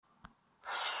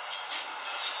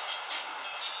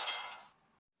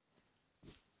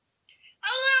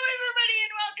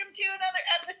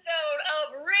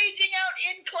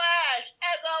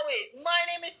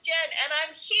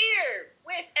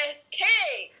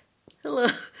Hello.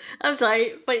 I'm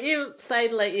sorry, but you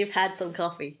sound like you've had some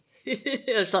coffee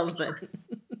or something.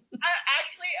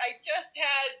 I just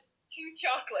had 2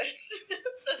 chocolates,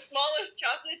 the smallest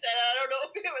chocolates, and I don't know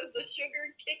if it was the sugar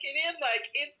kicking in like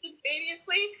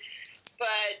instantaneously,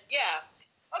 but yeah.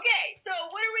 Okay, so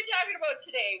what are we talking about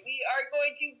today? We are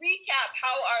going to recap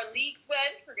how our leagues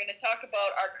went. We're going to talk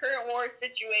about our current war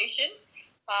situation.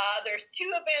 There's 2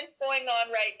 events going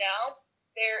on right now.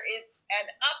 There is an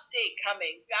update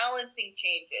coming, balancing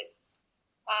changes.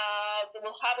 So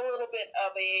we'll have a little bit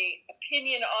of a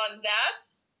opinion on that.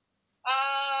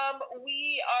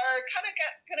 We are going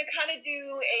to do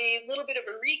a little bit of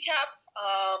a recap,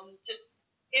 just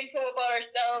info about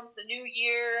ourselves, the new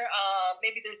year.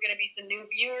 Maybe there's going to be some new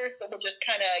viewers, so we'll just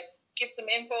kind of give some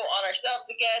info on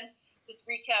ourselves again, just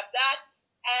recap that.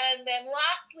 And then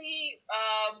lastly,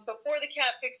 before the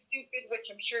Cat Fix Stupid, which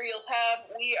I'm sure you'll have,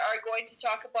 we are going to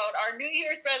talk about our New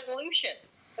Year's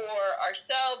resolutions for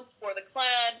ourselves, for the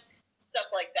clan, stuff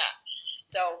like that.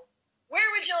 So where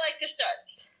would you like to start?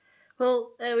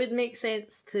 Well, it would make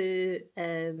sense to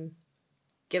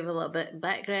give a little bit of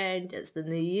background. It's the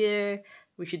new year.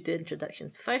 We should do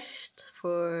introductions first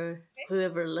for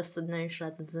whoever listeners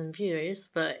rather than viewers,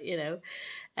 but you know.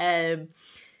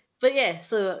 But yeah,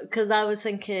 so because I was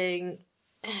thinking,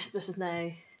 this is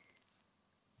now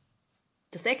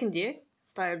the second year,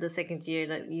 start of the second year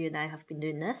that you and I have been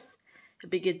doing this.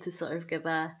 It'd be good to sort of give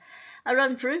a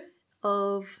run through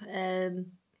of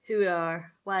who we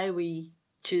are, why we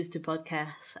choose to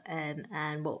podcast,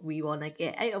 and what we want to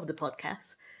get out of the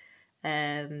podcast.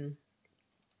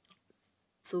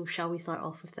 So shall we start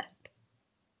off with that?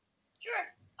 Sure.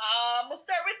 We'll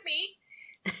start with me.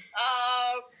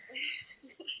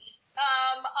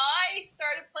 I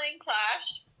started playing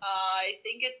Clash. I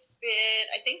think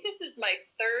this is my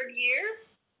 3rd year.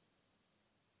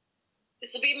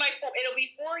 It'll be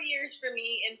 4 years for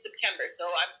me in September. So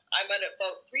I'm at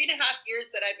about 3.5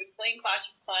 years that I've been playing Clash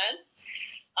of Clans.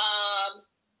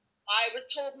 I was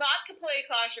told not to play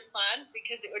Clash of Clans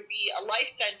because it would be a life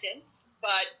sentence,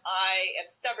 but I am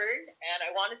stubborn and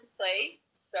I wanted to play.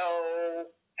 So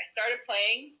I started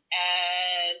playing,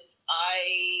 and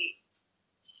I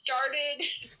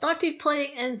started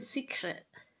playing in secret.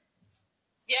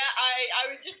 Yeah, I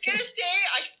was just going to say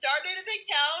I started an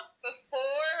account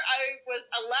before I was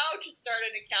allowed to start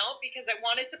an account because I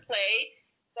wanted to play.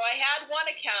 So I had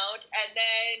one account, and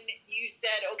then you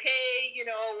said, okay,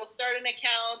 we'll start an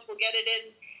account. We'll get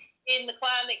it in the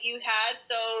clan that you had.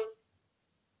 So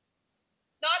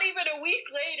not even a week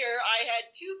later, I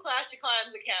had 2 Clash of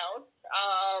Clans accounts,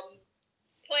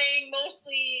 playing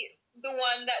mostly the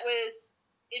one that was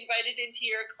invited into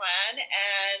your clan,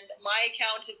 and my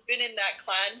account has been in that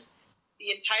clan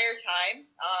the entire time.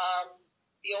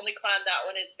 The only clan that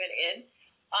one has been in.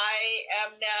 I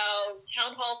am now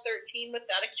Town Hall 13 with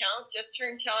that account, just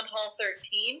turned Town Hall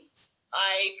 13.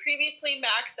 I previously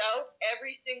maxed out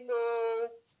every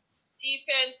single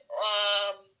defense,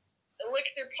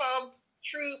 elixir pump,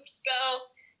 troop, spell.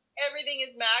 Everything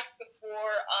is maxed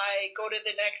before I go to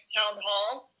the next Town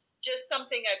Hall. Just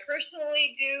something I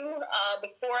personally do.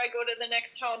 Before I go to the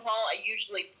next Town Hall, I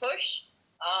usually push.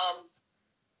 I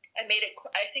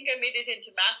think I made it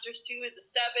into Masters 2 as a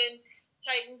 7.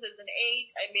 Titans as an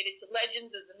 8, I made it to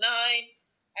Legends as a 9,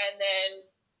 and then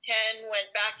 10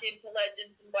 went back into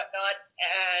Legends and whatnot,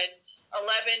 and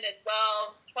 11 as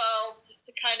well, 12, just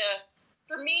to kind of,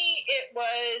 for me, it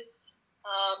was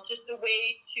just a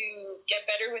way to get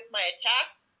better with my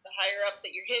attacks. The higher up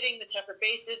that you're hitting, the tougher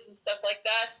bases and stuff like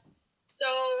that. So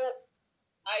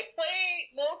I play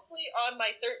mostly on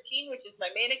my 13, which is my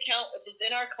main account, which is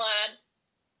in our clan.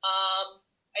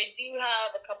 I do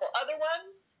have a couple other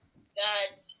ones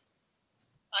that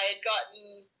I had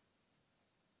gotten,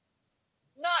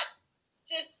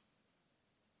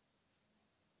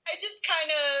 I just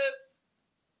kind of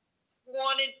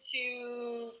wanted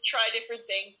to try different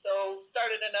things, so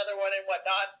started another one and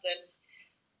whatnot,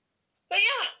 but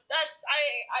yeah,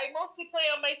 I mostly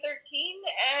play on my 13,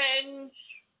 and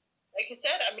like I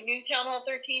said, I'm a new Town Hall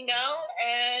 13 now,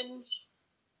 and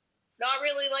not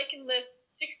really liking the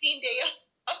 16-day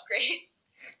upgrades.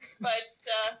 But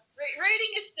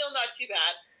rating is still not too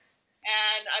bad.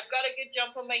 And I've got a good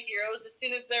jump on my heroes. As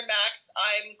soon as they're maxed,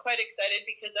 I'm quite excited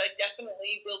because I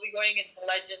definitely will be going into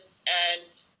Legends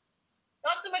and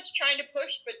not so much trying to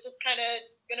push, but just kind of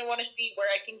going to want to see where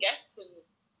I can get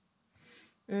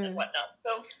and whatnot.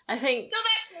 So I think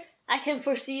I can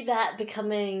foresee that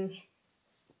becoming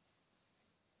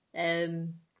a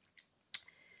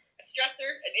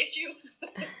stressor, an issue.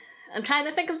 I'm trying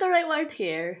to think of the right word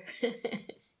here.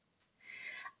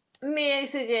 May I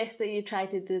suggest that you try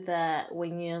to do that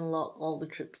when you unlock all the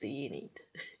troops that you need?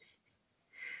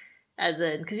 As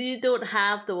in, because you don't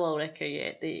have the Wall Wrecker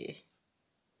yet, do you?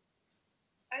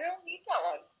 I don't need that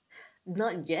one.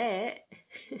 Not yet.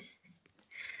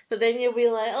 But then you'll be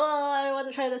like, oh, I want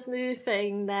to try this new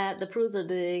thing that the pros are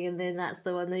doing, and then that's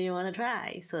the one that you want to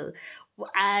try. So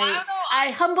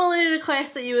I humbly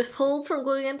request that you withhold from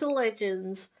going into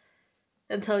Legends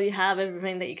until you have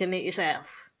everything that you can make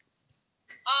yourself.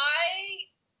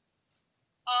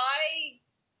 I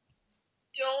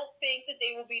don't think that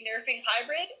they will be nerfing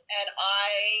hybrid, and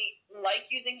I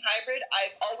like using hybrid.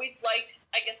 I've always liked,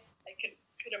 I guess I could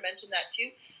have mentioned that too.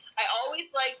 I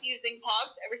always liked using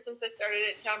Hogs ever since I started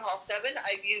at Town Hall 7.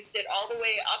 I've used it all the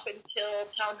way up until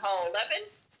Town Hall 11,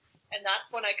 and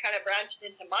that's when I kind of branched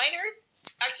into miners.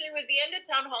 Actually, it was the end of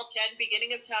Town Hall 10,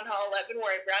 beginning of Town Hall 11,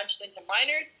 where I branched into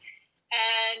miners,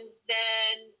 and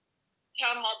then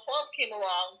Town Hall 12 came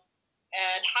along,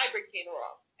 and hybrid came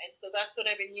along. And so that's what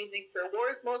I've been using for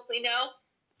wars mostly now.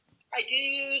 I do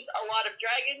use a lot of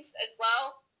dragons as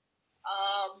well.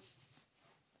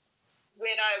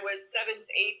 When I was 7s,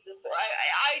 8s as well.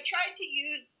 I tried to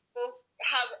use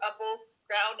have a both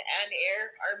ground and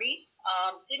air army.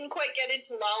 Didn't quite get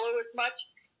into Lalo as much,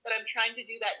 but I'm trying to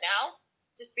do that now.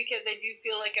 Just because I do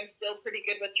feel like I'm still pretty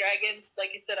good with dragons.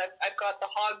 Like I said, I've got the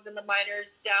Hogs and the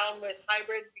miners down with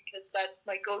hybrid because that's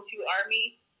my go-to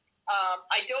army.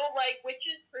 I don't like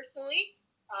witches personally.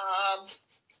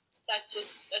 That's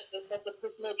a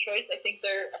personal choice. I think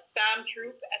they're a spam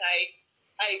troop, and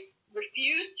I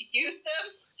refuse to use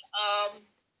them.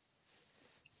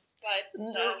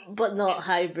 But not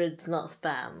hybrids, not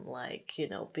spam,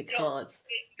 because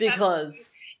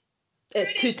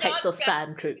it's two types of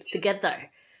spam troops together,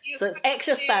 so it's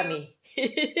extra spammy.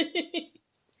 Have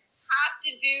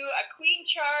to do a queen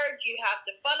charge. You have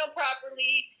to funnel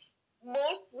properly.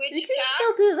 Most witch attacks. You can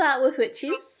still do that with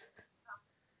witches.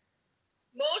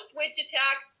 Most witch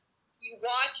attacks, you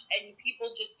watch and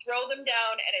people just throw them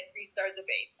down, and it 3 stars a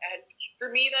base. And for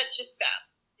me, that's just spam.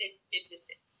 It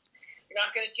just is. You're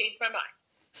not going to change my mind.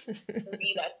 For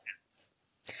me, that's spam.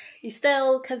 You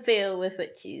still can fail with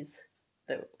witches,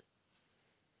 though.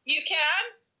 You can,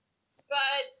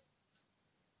 but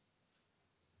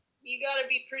you got to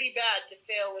be pretty bad to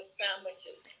fail with spam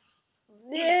witches.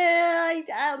 Yeah,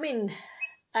 I mean,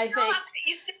 I think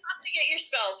you still have to get your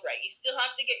spells right. You still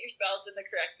have to get your spells in the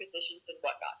correct positions and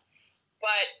whatnot.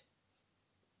 But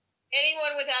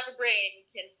anyone with half a brain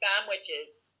can spam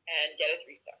witches and get a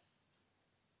 3-star.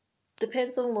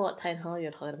 Depends on what town hall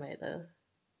you're talking about, though.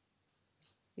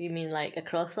 You mean like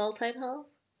across all town halls?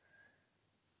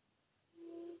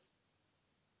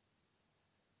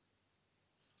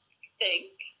 I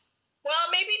think.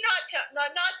 Well, maybe not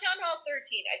Town Hall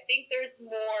 13. I think there's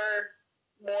more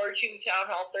to Town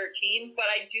Hall 13, but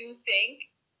I do think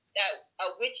that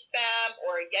a witch spam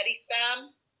or a Yeti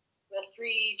spam will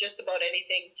free just about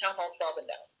anything Town Hall 12 and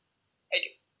down. I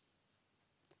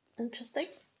do. Interesting.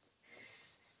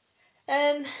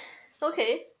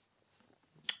 Okay.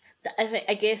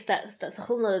 I guess that's a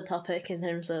whole other topic in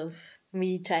terms of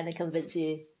me trying to convince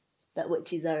you that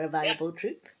witches are a viable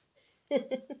troop.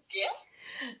 Yeah.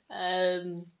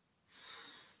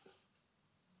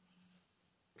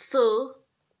 So,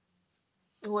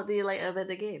 what do you like about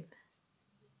the game?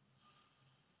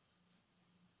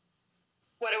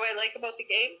 What do I like about the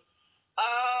game?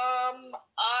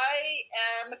 I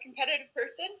am a competitive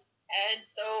person, and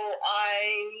so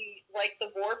I like the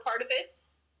war part of it.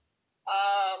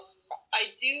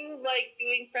 I do like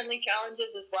doing friendly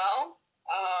challenges as well.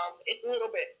 It's a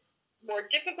little bit more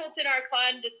difficult in our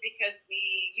clan just because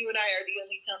you and I are the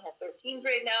only Town Hall 13s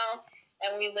right now,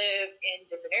 and we live in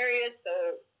different areas,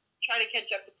 so trying to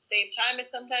catch up at the same time is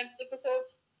sometimes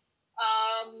difficult.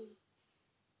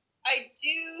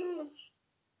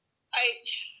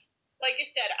 Like I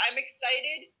said, I'm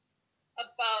excited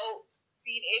about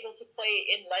being able to play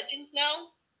in Legends now,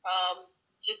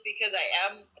 just because I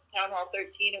am a Town Hall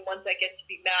 13, and once I get to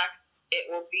be max, it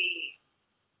will be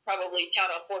probably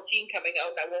Town Hall 14 coming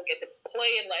out, and I won't get to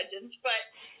play in Legends, but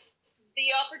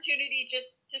the opportunity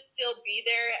just to still be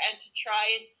there and to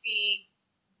try and see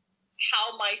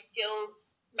how my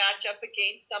skills match up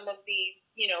against some of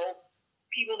these,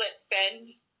 people that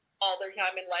spend all their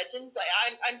time in Legends.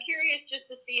 I'm curious just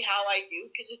to see how I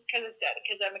do, because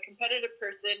I'm a competitive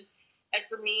person, and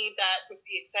for me that would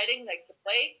be exciting, like to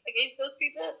play against those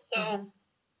people. So I'm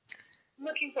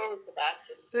looking forward to that.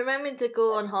 Remember to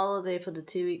go on holiday for the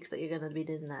 2 weeks that you're going to be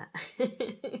doing that.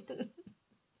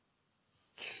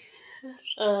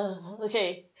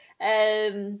 Okay.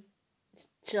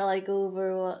 Shall I go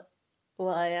over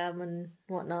what I am and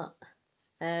what not?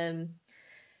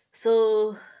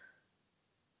 So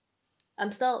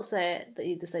I'm still upset that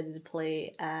he decided to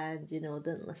play and,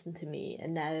 didn't listen to me,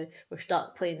 and now we're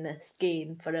stuck playing this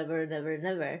game forever and ever and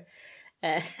ever.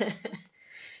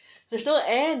 There's no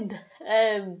end.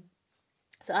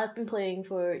 So I've been playing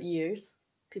for years.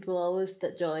 People always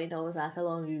that join always ask how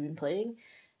long have you been playing,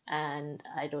 and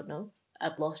I don't know.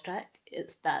 I've lost track.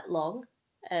 It's that long.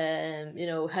 Go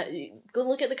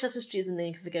look at the Christmas trees and then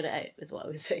you can figure it out. Is what I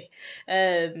would say.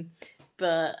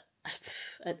 But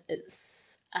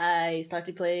I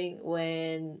started playing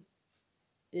when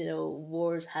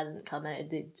wars hadn't come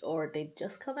out, or they'd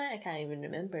just come out. I can't even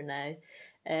remember now.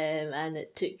 And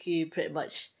it took you pretty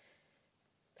much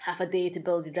half a day to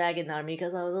build your dragon army,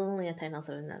 because I was only a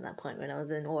 10L7 at that point when I was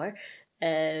in war.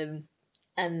 And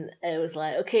it was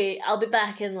like, okay, I'll be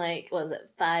back in 4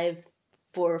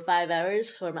 or 5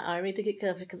 hours for my army to get,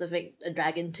 because I think a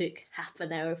dragon took half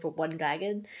an hour for one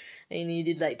dragon, and you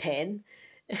needed 10.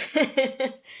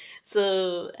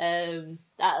 So that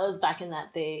was back in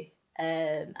that day.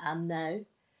 I'm now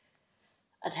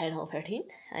at 10L13.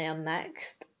 I am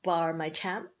maxed, bar my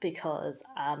champ, because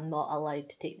I'm not allowed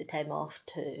to take the time off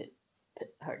to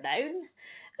put her down.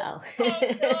 Oh no.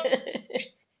 Don't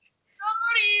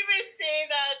even say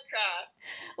that crap.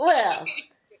 Well,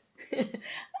 yes,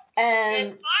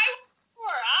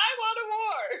 I want a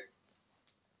war.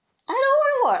 I don't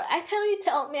want a war. I tell you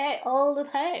to opt me out all the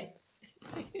time.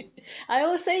 I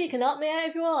always say you can opt me out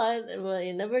if you want, but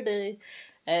you never do.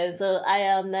 So I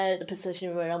am now at the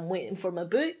position where I'm waiting for my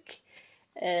book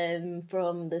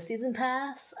from the season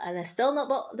pass, and I still not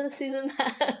bought the season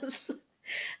pass.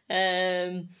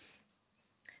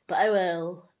 But I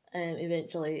will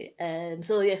eventually.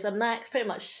 So yes, I'm max pretty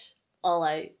much all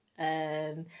out.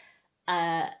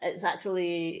 It's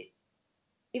actually,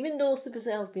 even though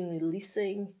Supercell have been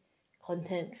releasing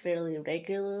content fairly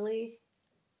regularly,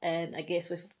 I guess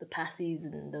with the passes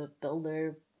and the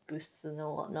builder boosts and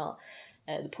whatnot,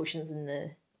 the potions and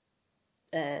the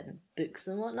books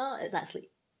and whatnot, it's actually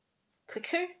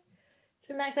quicker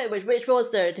to max out, which was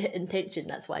their intention.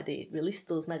 That's why they released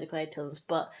those magical items.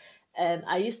 But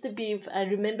I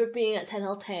remember being at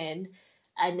 10L10,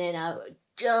 and then I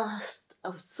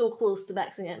was so close to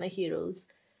maxing out my heroes.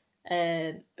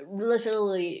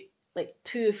 Literally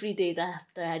 2 or 3 days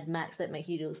after I'd maxed out my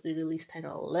heroes, they released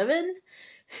 10L11.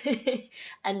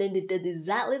 And then they did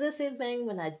exactly the same thing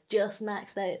when I just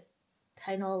maxed out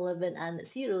 10L11 and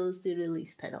its heroes. They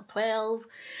released 10L12.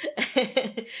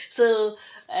 So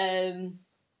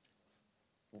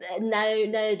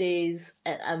nowadays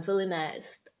I'm fully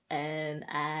maxed,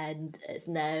 and it's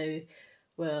now,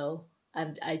 well,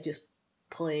 I just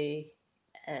play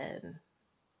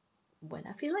when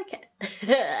I feel like it.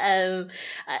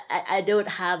 I don't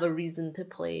have a reason to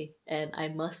play. I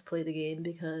must play the game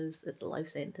because it's a life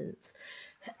sentence.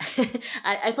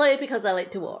 I play it because I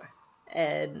like to war.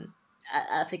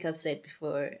 I think I've said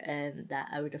before that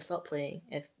I would have stopped playing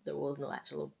if there was no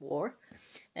actual war.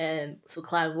 So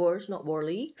clan wars, not war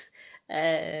leagues.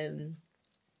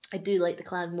 I do like the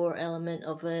clan war element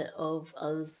of it, of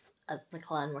us as a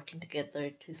clan working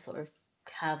together to sort of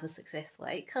have a successful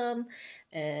outcome.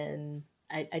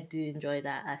 I do enjoy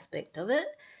that aspect of it.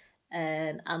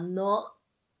 I'm not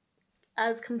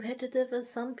as competitive as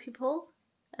some people.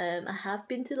 I have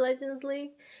been to Legends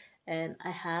League.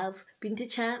 I have been to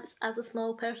champs as a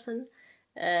small person.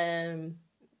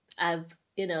 I've,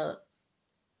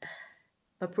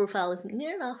 my profile is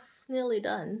nearly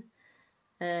done.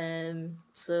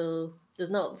 So there's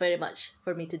not very much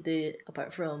for me to do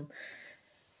apart from,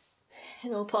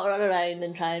 potter around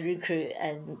and try and recruit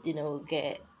and,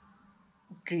 get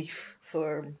grief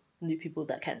for new people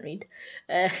that can't read.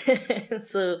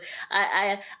 So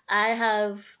I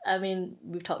have,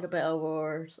 we've talked about our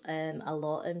wars a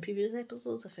lot in previous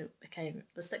episodes. I think we came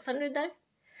with 600 now.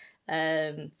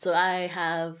 So I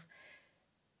have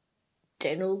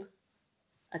generaled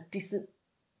a decent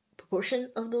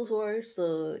proportion of those wars.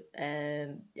 So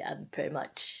I'm pretty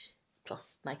much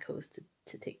trust my coast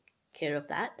to take care of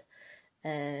that.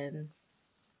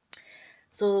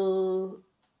 So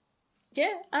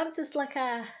yeah, I'm just like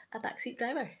a backseat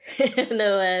driver.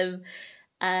 No,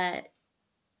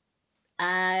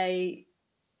 I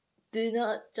do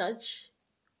not judge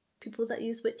people that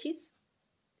use witches.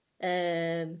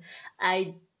 You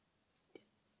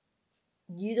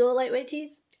don't like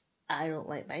witches, I don't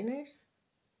like miners.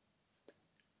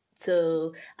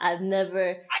 So I've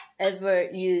never ever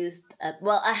used. I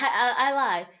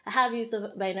lie. I have used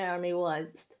a miner army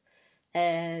once,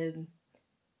 and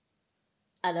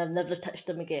I've never touched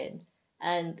them again.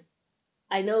 And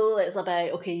I know it's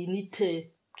about, okay, you need to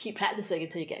keep practicing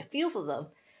until you get a feel for them.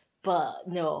 But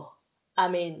no, I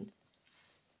mean,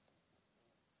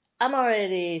 I'm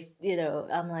already,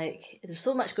 I'm like, there's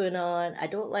so much going on. I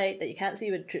don't like that you can't see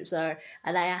where the troops are,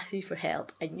 and I ask you for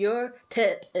help. And your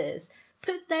tip is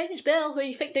put down your spells where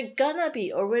you think they're gonna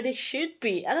be or where they should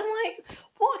be. And I'm like,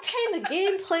 what kind of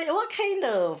gameplay? What kind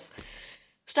of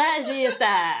strategy is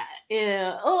that?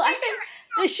 Oh, I think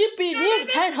they should be near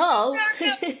the town hall. No,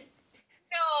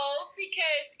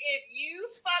 because if you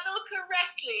funnel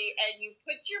correctly and you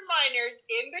put your miners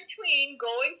in between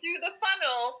going through the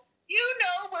funnel, you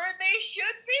know where they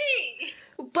should be.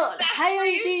 But how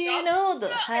do you know though?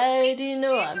 How do you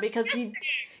know? Because you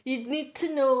need to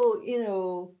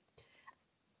know,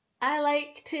 I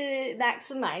like to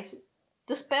maximize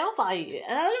the spell value.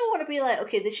 And I don't want to be like,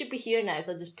 okay, they should be here now,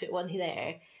 so I'll just put one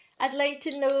there. I'd like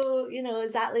to know,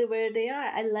 exactly where they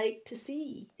are. I like to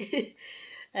see.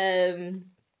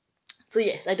 So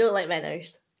yes, I don't like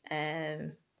miners.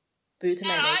 Boo to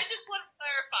miners. I just want to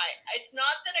clarify. It's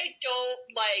not that I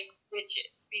don't like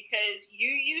witches, because you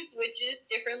use witches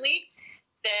differently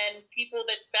than people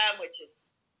that spam witches.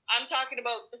 I'm talking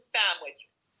about the spam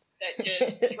witches that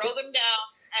just throw them down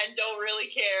and don't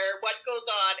really care what goes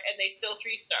on, and they still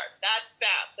 3-star. That's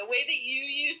spam. The way that you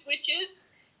use witches,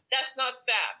 that's not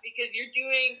spam, because you're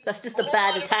doing... That's just a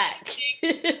bad attack.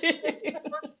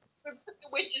 Put the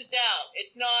witches down.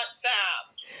 It's not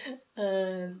spam.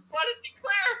 Just wanted to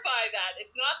clarify that.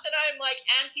 It's not that I'm like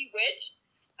anti-witch.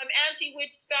 I'm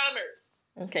anti-witch spammers.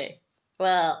 Okay.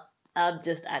 Well, I'm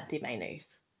just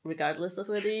anti-miners. Regardless of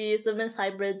whether you use them in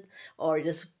hybrid or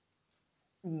just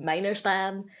miner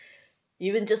spam.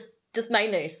 Even just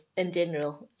miners in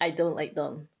general. I don't like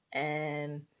them.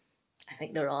 I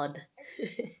think they're odd. You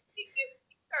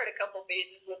start a couple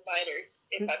phases with miners,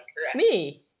 if I'm correct.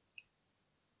 Me?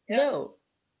 Yeah. No.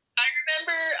 I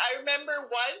remember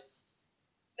once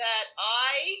that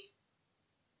I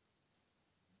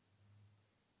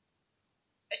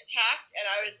attacked, and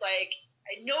I was like,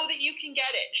 I know that you can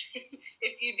get it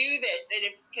if you do this,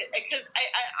 and because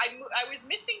I was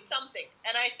missing something,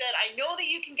 and I said, I know that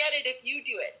you can get it if you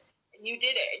do it, and you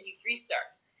did it, and you 3-star.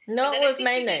 Not with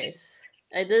miners.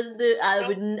 I didn't do.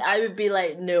 I would be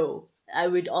like, no. I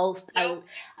would also. No.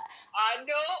 I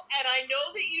know, and I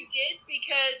know that you did,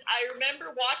 because I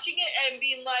remember watching it and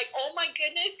being like, oh my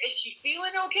goodness, is she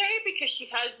feeling okay? Because she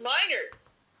has minors.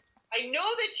 I know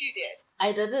that you did.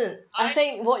 I didn't. I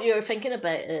think what you're thinking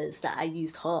about is that I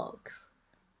used hogs.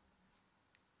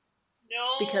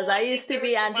 No. Because I used to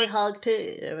be anti-hog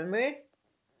too, remember?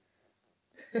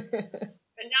 And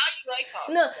now you like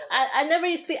hogs. No, I never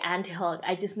used to be anti-hog.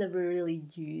 I just never really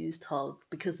used hog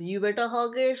because you were the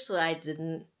hogger, so I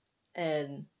didn't,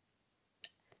 to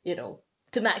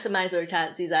maximize our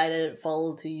chances, I didn't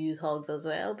follow to use hogs as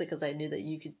well because I knew that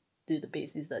you could do the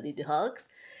bases that needed hogs.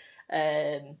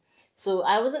 So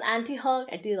I wasn't anti-hog.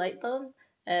 I do like them.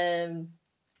 I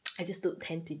just don't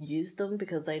tend to use them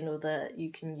because I know that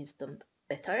you can use them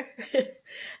better.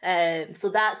 So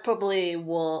that's probably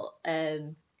what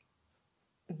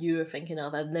you were thinking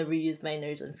of. I've never used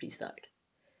miners in Freestart.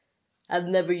 I've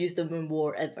never used them in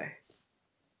war ever.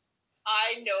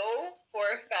 I know for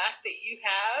a fact that you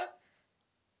have.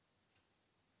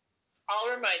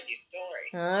 I'll remind you, don't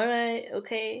worry. Alright,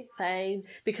 okay, fine.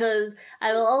 Because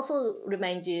I will also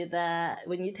remind you that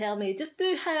when you tell me, just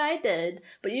do how I did,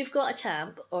 but you've got a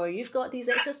champ, or you've got these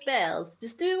extra spells,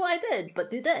 just do what I did, but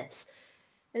do this.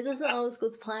 It doesn't always go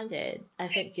to plan, Jen. I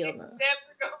think you'll know. It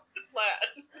never goes to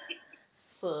plan.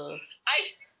 So...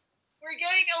 We're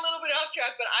getting a little bit off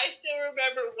track, but I still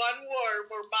remember one war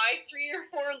where my 3 or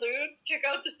 4 loons took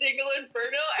out the single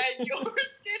inferno and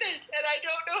yours didn't, and I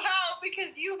don't know how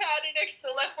because you had an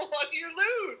extra level on your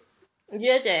loons.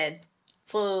 Yeah, Jen.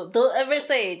 So don't ever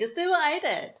say, just do what I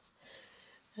did.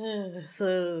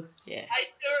 So yeah,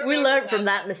 we learned from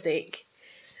that mistake.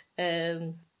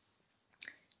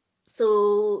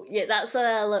 So yeah, that's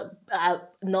a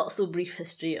not so brief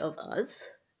history of us.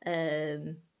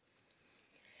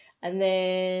 And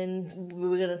then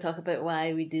we're going to talk about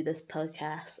why we do this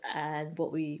podcast and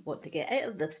what we want to get out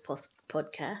of this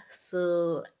podcast.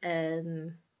 So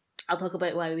I'll talk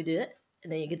about why we do it,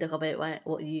 and then you can talk about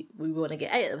what we want to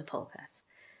get out of the podcast.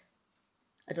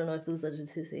 I don't know if those are the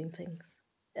two same things.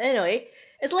 Anyway,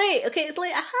 it's late. Okay, it's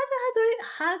late. I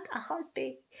had a hard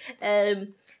day.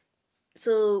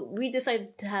 So we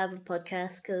decided to have a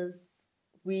podcast because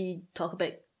we talk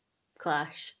about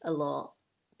Clash a lot,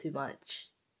 too much.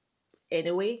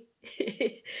 Anyway,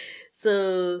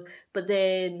 so we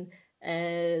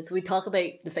talk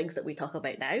about the things that we talk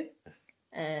about now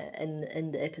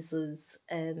in the episodes,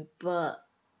 but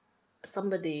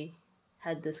somebody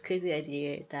had this crazy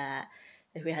idea that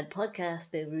if we had podcasts,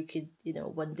 then we could,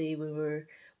 one day when we're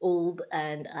old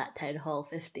and at Town Hall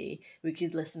 50, we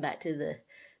could listen back to the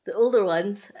older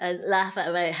ones and laugh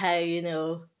about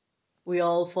how, we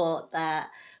all thought that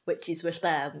witches were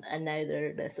spam and now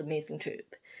they're this amazing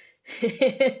troop.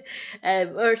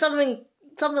 Or something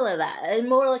like that, and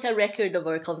more like a record of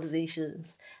our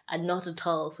conversations, and not at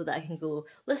all so that I can go,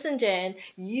 listen, Jen,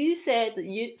 you said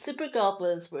that super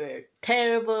goblins were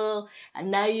terrible,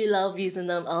 and now you love using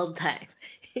them all the time.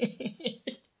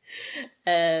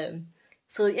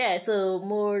 So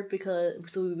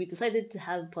we decided to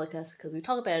have a podcast because we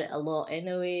talk about it a lot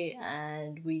anyway,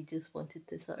 and we just wanted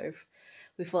to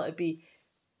we thought it'd be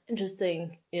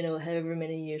interesting, however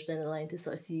many years down the line, to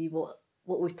sort of see what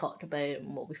we've talked about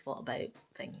and what we thought about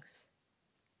things.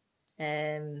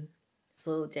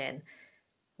 So Jen,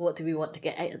 what do we want to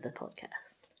get out of the podcast?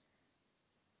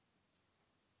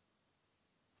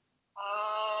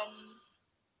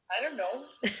 I don't know.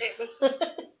 It was. I don't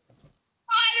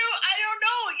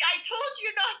know. I told you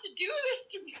not to do this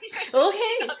to me.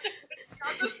 Okay. Not to put me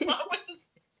on the spot with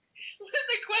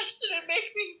the question and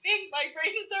make me think. My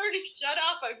brain is already shut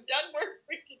off. I'm done work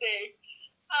for today.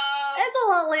 It's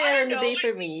a lot later in the day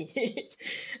for me. It's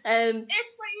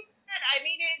what you said. I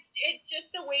mean, it's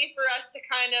just a way for us to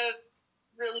kind of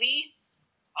release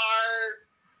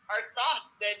our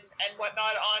thoughts and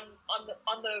whatnot on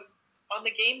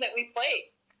the game that we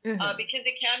play. Mm-hmm. Because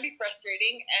it can be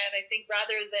frustrating, and I think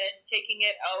rather than taking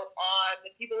it out on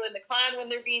the people in the clan when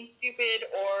they're being stupid,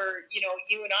 or you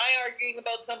and I arguing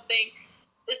about something,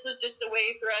 this was just a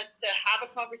way for us to have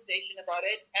a conversation about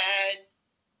it and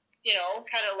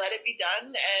kind of let it be done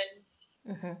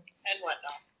and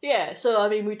whatnot. Yeah, so I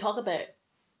mean, we talk about,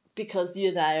 because you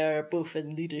and I are both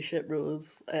in leadership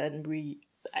roles and we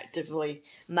actively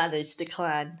manage the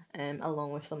clan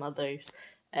along with some others.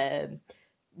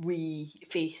 We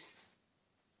face,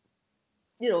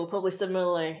 probably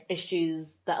similar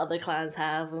issues that other clans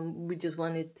have, and we just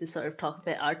wanted to sort of talk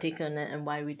about our take on it and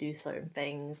why we do certain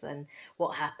things and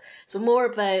what happened. So more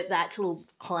about the actual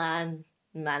clan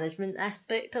management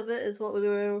aspect of it is what we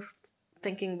were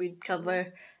thinking we'd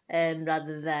cover,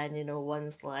 rather than,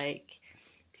 ones like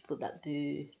people that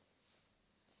do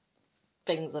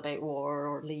things about war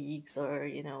or leagues or,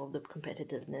 the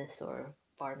competitiveness or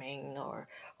farming or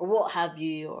what have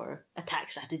you, or attack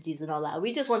strategies and all that.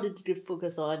 We just wanted to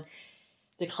focus on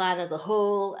the clan as a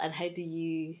whole, and how do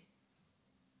you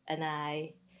and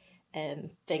I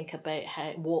think about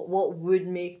what would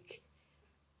make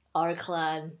our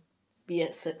clan be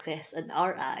a success in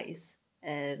our eyes,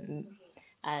 and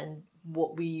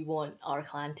what we want our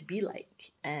clan to be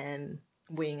like,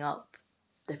 weighing up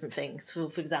different things. So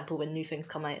for example, when new things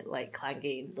come out like clan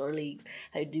games or leagues,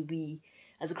 how do we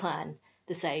as a clan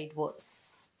decide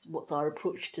what's our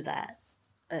approach to that,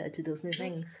 to those new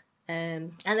things.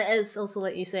 And it is also,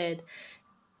 like you said,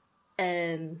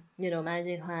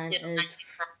 managing clan is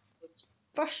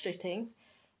frustrating,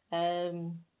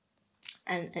 and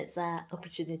it's that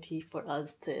opportunity for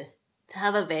us to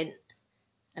have a vent,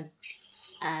 and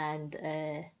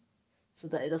so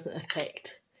that it doesn't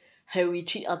affect how we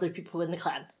treat other people in the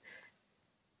clan.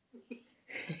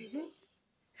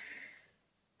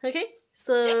 Okay.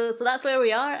 So that's where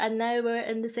we are, and now we're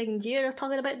in the second year of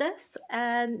talking about this,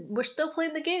 and we're still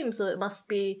playing the game, so it must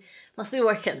be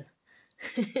working.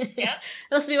 Yeah.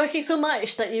 It must be working so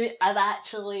much that I've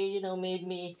actually, made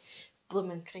me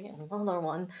blooming create another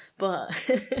one. But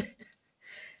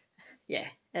yeah,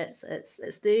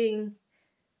 it's doing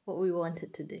what we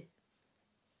wanted to do.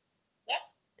 Yeah.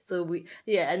 So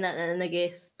and I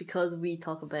guess because we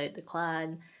talk about the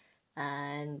clan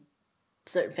and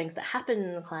certain things that happen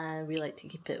in the clan, we like to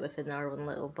keep it within our own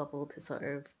little bubble to sort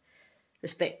of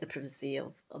respect the privacy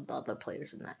of the other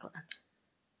players in that clan.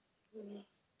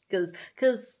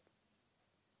 Because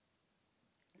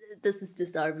this is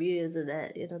just our view, isn't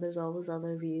it? There's always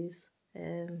other views,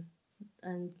 and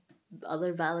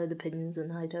other valid opinions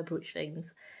on how to approach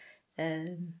things.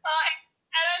 And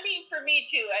I mean, for me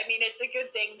too, I mean, it's a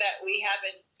good thing that we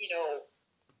haven't,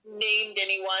 named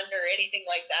anyone or anything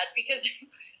like that, because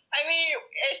I mean,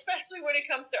 especially when it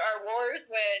comes to our wars,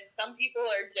 when some people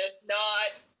are just not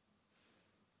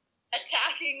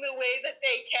attacking the way that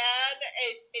they can,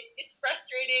 it's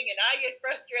frustrating, and I get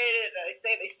frustrated, and I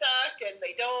say they suck, and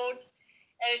they don't,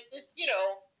 and it's just,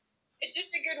 it's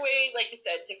just a good way, like you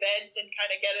said, to vent and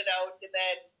kind of get it out, and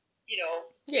then,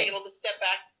 be able to step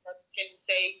back and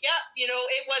say,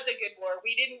 it was a good war.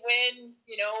 We didn't win,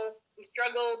 we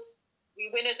struggled. We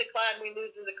win as a clan, we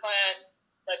lose as a clan.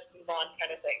 Let's move on,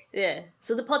 kind of thing. Yeah.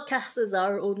 So the podcast is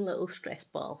our own little stress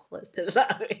ball. Let's put it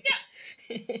that way.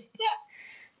 Yeah.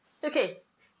 Okay.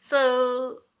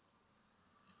 So,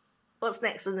 what's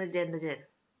next on the agenda, Jen?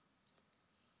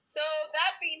 So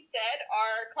that being said,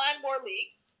 our Clan War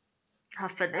leagues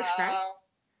Have finished now.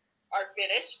 Are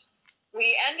finished.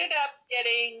 We ended up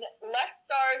getting less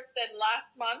stars than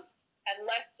last month and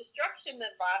less destruction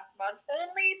than last month,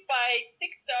 only by 6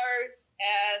 stars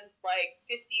and like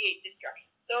 58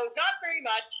 destruction. So not very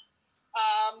much.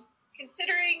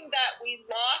 Considering that we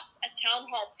lost a Town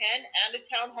Hall 10 and a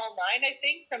Town Hall 9, I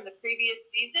think, from the previous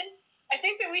season, I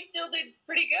think that we still did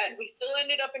pretty good. We still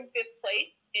ended up in 5th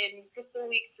place in Crystal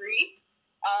League 3.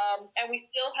 And we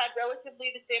still had relatively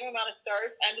the same amount of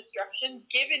stars and destruction,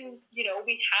 given,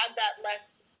 we had that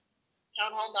less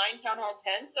Town Hall 9, Town Hall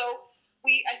 10. So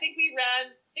I think we ran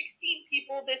 16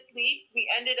 people this league. We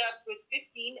ended up with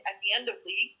 15 at the end of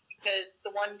leagues because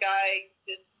the one guy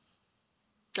just...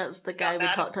 That was the guy we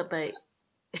talked about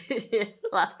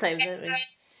last time, didn't we?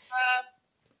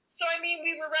 So, I mean,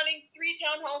 we were running 3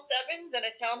 Town Hall 7s and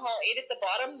a Town Hall 8 at the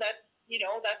bottom. That's,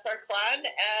 that's our clan.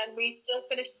 And we still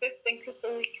finished 5th in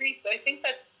Crystal League 3. So I think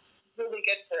that's really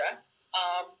good for us.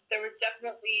 There was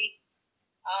definitely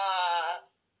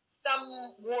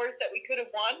some wars that we could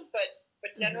have won,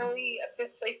 but generally a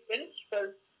 5th place finish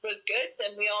was good.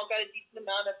 And we all got a decent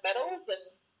amount of medals.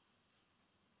 And,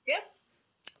 yeah.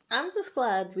 I'm just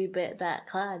glad we beat that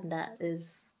clan that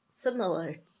is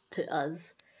similar to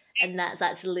us. And that's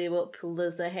actually what pulled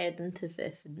us ahead into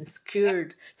 5th and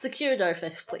secured our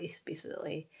 5th place,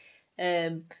 basically.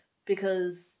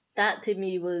 Because that to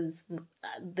me was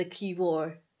the key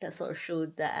war that sort of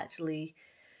showed that actually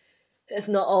it's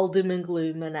not all doom and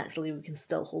gloom, and actually we can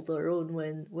still hold our own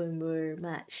when we're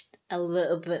matched a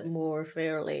little bit more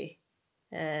fairly.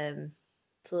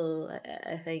 So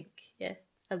I think, yeah,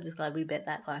 I'm just glad we beat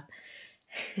that clan.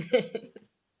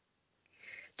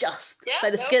 By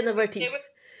the skin of our teeth.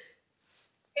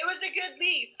 It was a good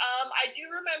league. I do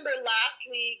remember last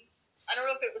leagues. I don't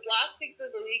know if it was last leagues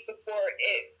or the league before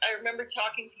it. I remember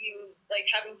talking to you, like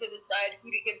having to decide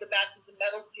who to give the badges and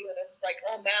medals to, and it was like,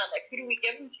 oh man, like who do we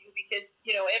give them to? Because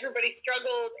everybody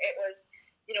struggled. It was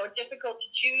difficult to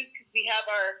choose because we have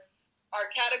our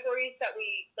categories that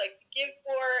we like to give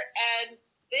for, and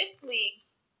this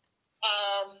league's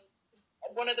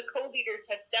one of the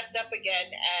co-leaders had stepped up again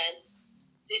and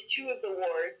did 2 of the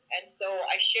wars, and so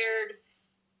I shared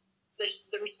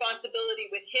the responsibility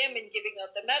with him in giving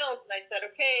out the medals, and I said,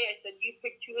 okay, you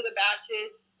picked 2 of the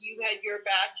batches, you had your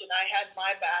batch, and I had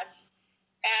my batch.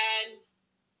 And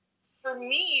for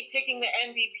me, picking the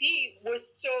MVP was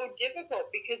so difficult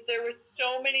because there were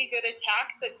so many good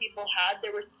attacks that people had.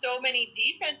 There were so many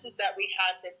defenses that we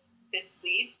had this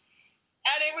league.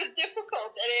 And it was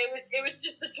difficult, and it was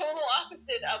just the total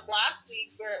opposite of last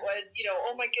week, where it was,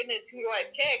 oh my goodness, who do I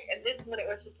pick? And this one, it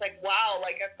was just like, wow,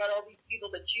 like I've got all these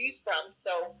people to choose from.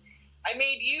 So I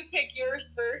made you pick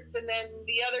yours first, and then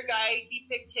the other guy, he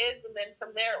picked his, and then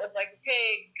from there it was like,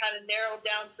 okay, kind of narrowed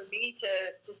down for me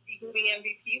to see who the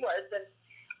MVP was. And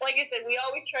like I said, we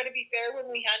always try to be fair when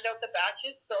we hand out the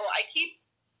batches. So I keep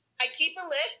a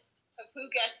list of who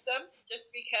gets them,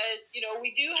 just because,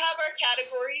 we do have our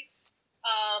categories.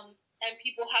 And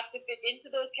people have to fit into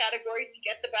those categories to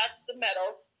get the badges and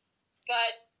medals.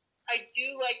 But I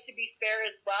do like to be fair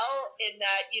as well in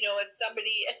that, if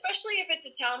somebody, especially if it's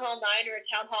a Town Hall 9 or a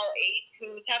Town Hall 8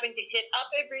 who's having to hit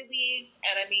up every league,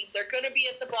 and I mean, they're going to be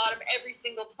at the bottom every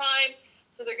single time,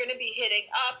 so they're going to be hitting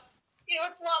up.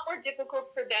 It's a lot more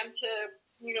difficult for them to,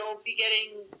 be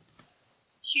getting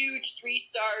huge 3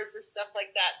 stars or stuff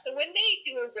like that. So when they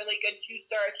do a really good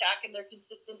 2-star attack and they're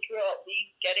consistent throughout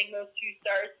leagues getting those 2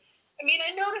 stars, I mean,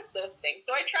 I notice those things.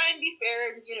 So I try and be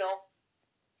fair and,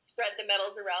 spread the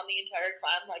medals around the entire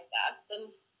clan like that.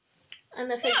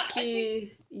 And I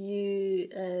think you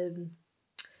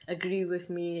agree with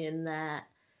me in that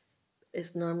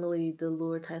it's normally the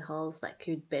lower town halls that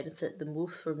could benefit the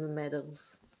most from the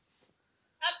medals.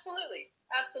 Absolutely.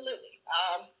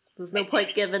 There's no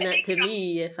point giving it to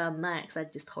me if I'm max. I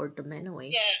just hoard them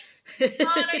anyway. Yeah.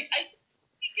 I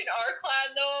think in our clan,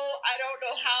 though, I don't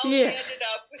know how we ended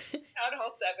up with Town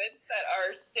Hall 7s that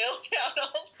are still Town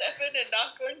Hall 7 and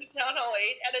not going to Town Hall 8,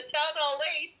 and a Town Hall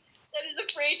 8 that is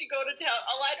afraid to go to Town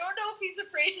Hall. I don't know if he's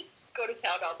afraid to go to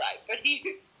Town Hall 9, but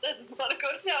he doesn't want to go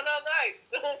to Town Hall 9.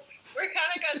 So we're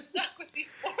kind of got stuck with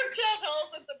these 4 Town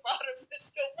Halls at the bottom that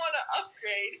don't want to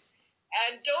upgrade.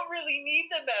 And don't really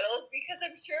need the medals because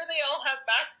I'm sure they all have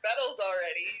max medals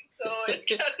already. So it's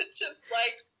kind of just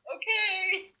like,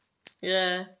 okay.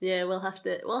 Yeah, we'll have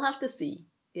to see.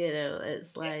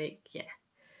 It's like, yeah.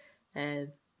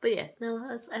 But yeah,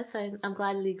 no, that's fine. I'm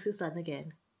glad leagues is done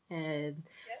again. Yeah.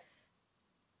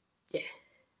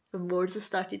 The wars have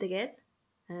started again.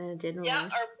 General Yeah,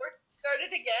 Wars. our wars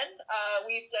started again.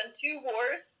 We've done 2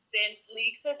 wars since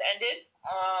Leagues has ended.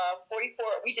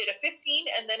 44. We did a 15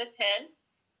 and then a 10,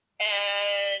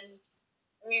 and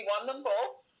we won them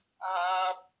both.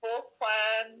 Both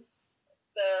clans.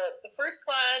 The first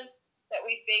clan that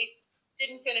we faced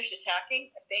didn't finish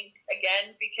attacking. I think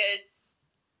again because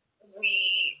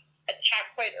we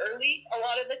attack quite early a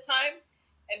lot of the time,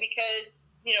 and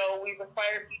because we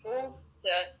require people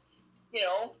to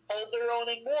hold their own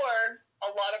in war. A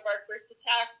lot of our first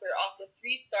attacks are often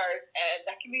 3 stars, and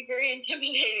that can be very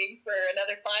intimidating for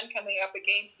another clan coming up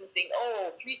against and saying,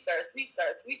 "Oh, 3-star,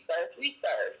 3-star, 3-star,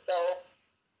 3-star." So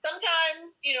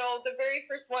sometimes, the very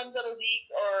first ones out of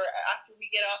leagues, or after we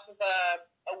get off of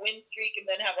a win streak and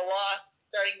then have a loss,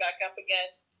 starting back up again.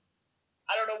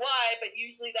 I don't know why, but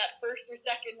usually that first or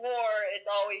second war, it's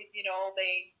always,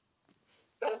 they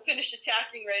don't finish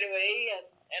attacking right away and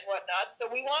whatnot. So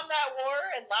we won that war,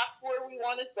 and last war we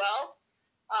won as well.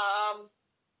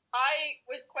 I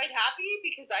was quite happy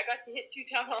because I got to hit 2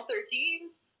 Town Hall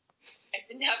 13s. I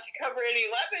didn't have to cover any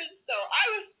 11s, so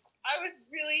I was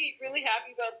really, really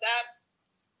happy about that.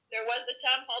 There was a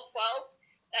Town Hall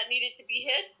 12 that needed to be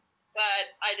hit,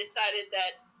 but I decided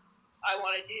that I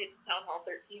wanted to hit Town Hall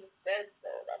 13 instead,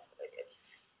 so that's what I did.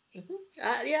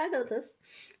 Mm-hmm. Yeah, I noticed.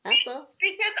 That's all.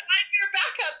 Because I'm your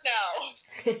backup now.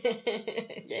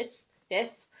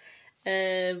 Yes.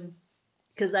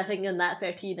 Because I think in that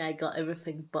 13 I got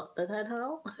everything but the Town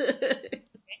Hall. Yeah,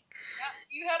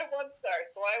 you had a 1-star,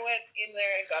 so I went in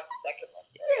there and got the second one.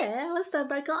 Yeah, last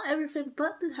time I got everything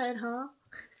but the Town Hall.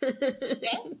 Yeah,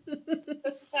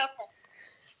 that's the Town Hall.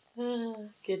 Oh,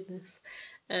 goodness.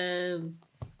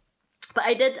 But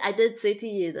I did say to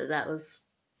you that was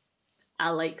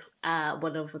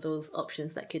one of those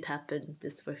options that could happen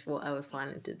just with what I was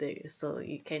planning to do. So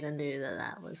you kind of knew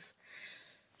that was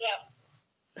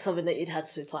something that you'd had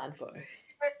to plan for. We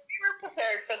were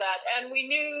prepared for that, and we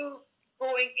knew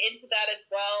going into that as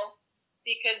well,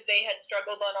 because they had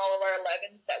struggled on all of our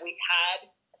 11s, that we had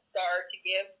a star to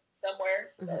give somewhere.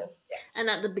 So yeah. And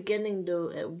at the beginning, though,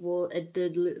 it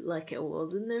did look like it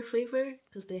was in their favor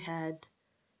because they had,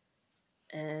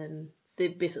 they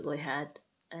basically had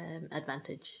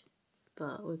advantage,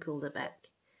 but we pulled it back.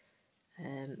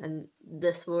 And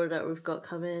this war that we've got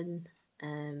coming,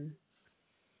 I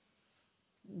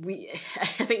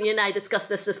think you and I discussed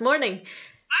this morning.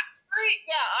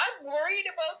 I'm worried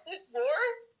about this war,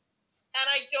 and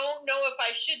I don't know if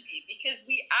I should be, because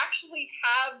we actually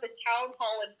have the Town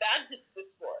Hall advantage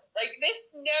this war. Like, this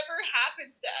never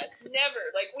happens to us.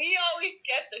 Never. Like, we always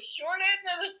get the short end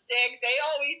of the stick. They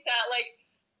always have, like,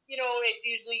 it's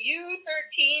usually you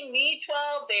 13, me 12.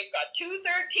 They've got 2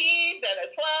 13s and a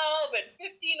 12 and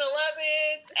 15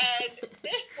 11s. And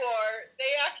this war,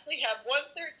 they actually have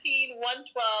 1 13, 1 12,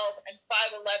 and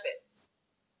 5 11s.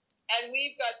 And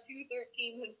we've got 2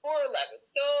 13s and 4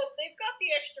 11s. So they've got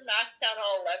the extra max Town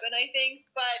Hall 11, I think.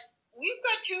 But we've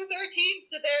got 2 13s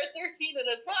to their 13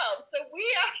 and a 12. So we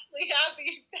actually have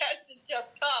the advantage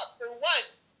up top for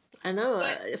once. I know.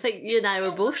 But I think you and I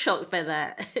were both shocked by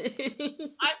that.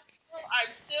 I'm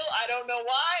still, I don't know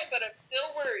why, but I'm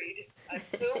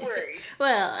still worried.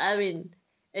 Well, I mean,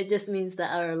 it just means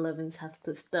that our 11s have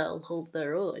to still hold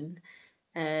their own.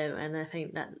 And I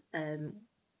think that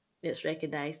it's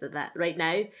recognised that right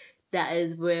now, that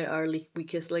is where our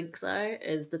weakest links are,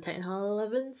 is the Town Hall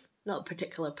 11s. Not a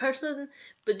particular person,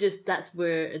 but just that's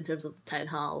where, in terms of the Town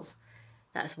Halls,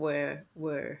 that's where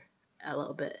we're a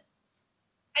little bit...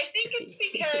 I think it's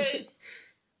because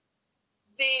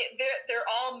they're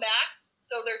all maxed,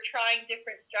 so they're trying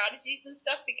different strategies and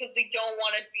stuff, because they don't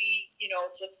want to be,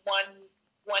 just one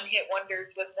hit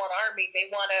wonders with one army. They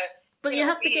want to. But you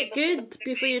have to get good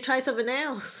before you try something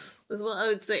else, is what I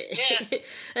would say. Yeah.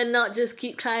 And not just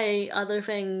keep trying other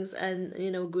things and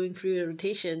going through a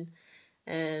rotation.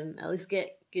 At least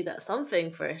get good at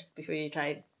something first before you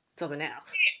try something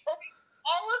else.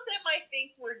 All of them, I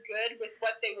think, were good with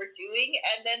what they were doing,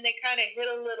 and then they kind of hit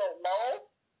a little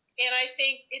lull. And I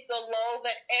think it's a lull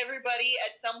that everybody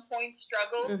at some point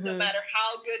struggles, no matter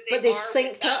how good they are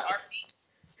with that army.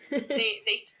 They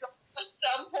struggle at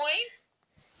some point,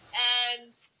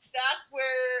 and that's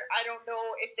where I don't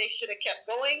know if they should have kept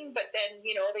going, but then,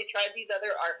 they tried these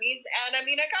other armies. And, I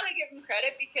mean, I gotta give them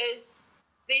credit, because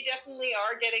they definitely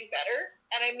are getting better.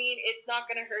 And, I mean, it's not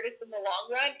going to hurt us in the long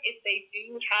run if they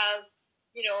do have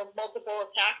multiple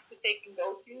attacks that they can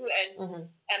go to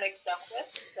and excel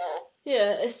with. So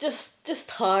yeah, it's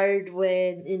just hard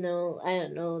when I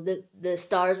don't know, the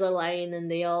stars align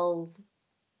and they all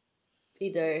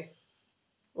either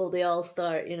well, they all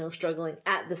start, struggling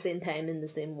at the same time in the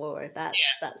same war.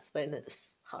 That's when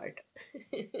it's hard.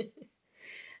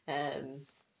 um,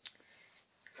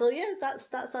 so yeah,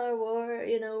 that's our war.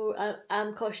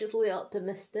 I'm cautiously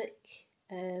optimistic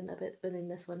about winning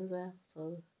this one as well.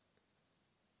 So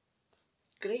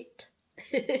great.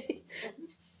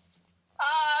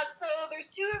 So there's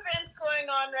two events going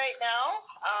on right now.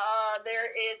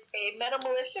 There is a Meta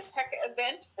Militia P.E.K.K.A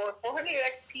event for 400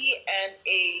 XP and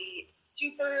a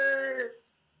super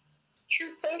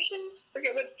troop potion.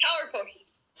 Forget what power potion.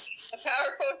 A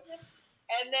power potion.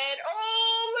 And then,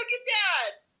 oh, look at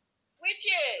that!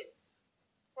 Witches!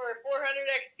 For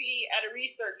 400 XP and a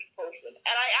research potion.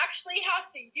 And I actually have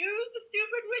to use the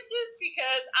stupid witches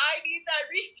because I need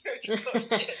that research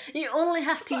potion. You only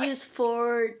have to use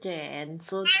 4, Jen,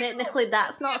 so technically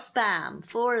that's not spam.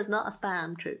 4 is not a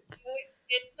spam troop.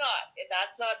 It's not, and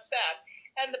that's not spam.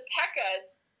 And the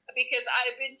P.E.K.K.As, because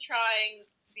I've been trying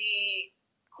the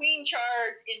Queen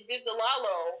Charge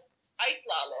Invisilalo, Ice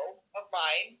Lalo of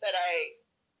mine that I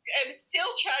am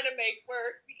still trying to make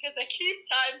work because I keep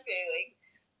time failing.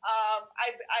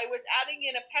 I was adding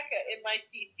in a P.E.K.K.A in my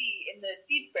CC in the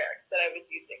siege barracks that I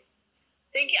was using.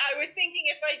 I was thinking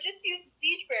if I just use the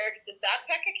siege barracks, does that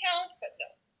P.E.K.K.A count? But no,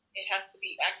 it has to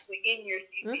be actually in your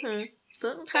CC. Mm-hmm.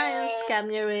 Don't try and scam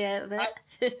your way out of it.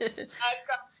 I've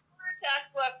got 4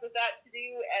 attacks left with that to do,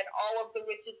 and all of the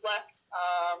witches left.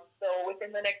 So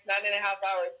within the next 9.5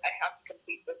 hours, I have to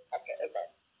complete this P.E.K.K.A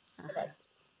event. So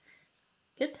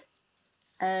Good.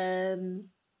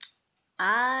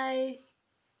 I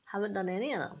haven't done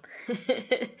any of them.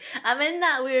 I'm in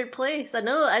that weird place. I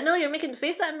know you're making a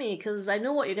face at me because I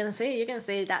know what you're gonna say. You're gonna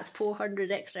say that's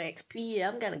 400 extra XP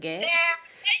I'm gonna get. Yeah,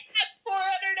 that's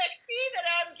 400 XP that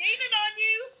I'm gaining on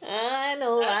you. I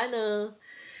know.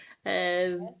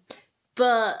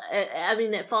 But I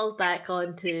mean, it falls back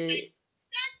onto. You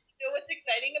know what's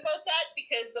exciting about that?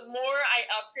 Because the more I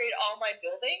upgrade all my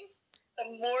buildings, the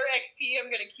more XP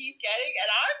I'm going to keep getting, and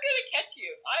I'm going to catch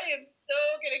you. I am so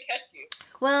going to catch you.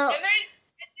 Well... And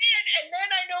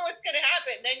then I know what's going to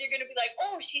happen. Then you're going to be like,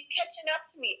 oh, she's catching up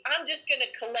to me. I'm just going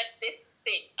to collect this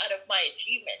thing out of my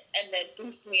achievements and then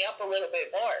boost me up a little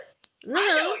bit more.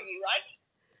 I know you.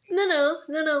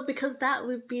 No, because that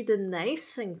would be the nice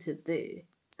thing to do.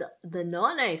 The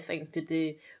not nice thing to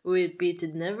do would be to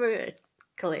never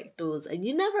collect those, and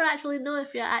you never actually know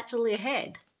if you're actually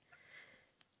ahead.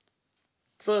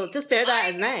 So just bear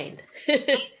that in mind. You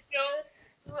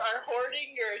are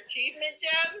hoarding your achievement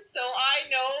gems, so I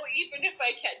know even if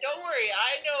I catch... Don't worry,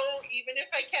 I know even if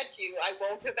I catch you, I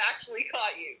won't have actually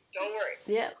caught you. Don't worry.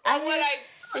 Yeah,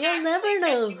 you'll never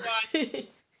know.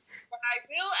 What I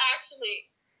will actually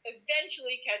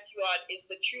eventually catch you on is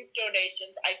the troop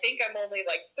donations. I think I'm only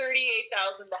like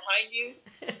 38,000 behind you,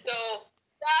 so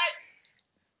that...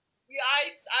 Yeah,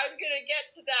 I'm gonna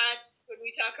get to that when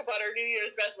we talk about our New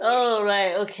Year's resolution. Oh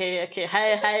right, okay.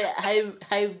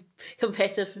 How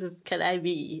competitive can I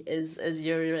be? Is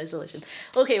your resolution?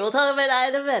 Okay, we'll talk about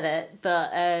that in a minute.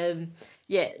 But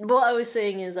yeah, what I was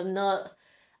saying is I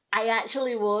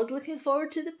actually was looking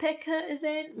forward to the P.E.K.K.A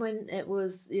event when it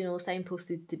was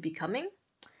signposted to be coming,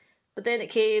 but then it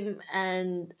came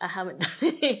and I haven't done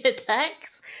any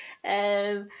attacks.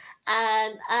 And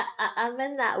I'm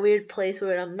in that weird place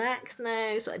where I'm max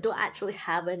now, so I don't actually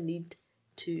have a need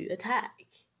to attack,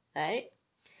 right?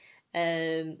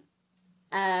 And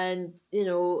I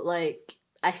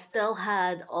still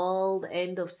had all the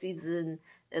end of season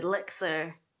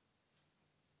elixir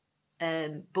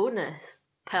bonus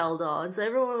piled on, so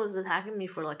everyone was attacking me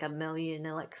for like 1 million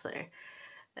elixir.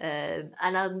 And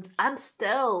I'm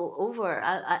still over.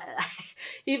 I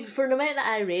even for the amount that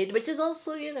I raid, which is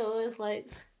also it's like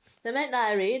the amount that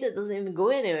I raid, it doesn't even go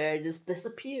anywhere; it just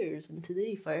disappears into the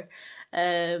ether.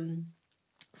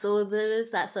 So there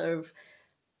is that sort of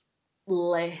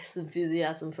less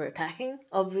enthusiasm for attacking.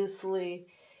 Obviously,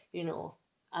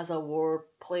 as a war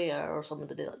player or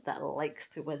somebody that likes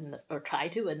to win or try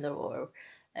to win the war,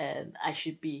 I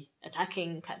should be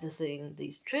attacking, practicing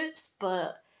these troops,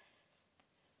 but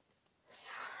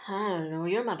I don't know,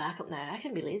 you're my backup now. I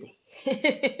can be lazy.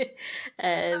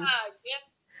 Yeah.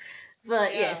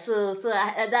 But yeah, so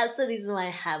that's the reason why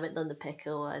I haven't done the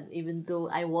P.E.K.K.A one, even though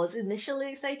I was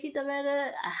initially excited about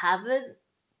it. I haven't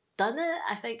done it,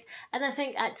 I think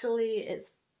actually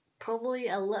it's probably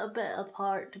a little bit of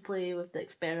part to play with the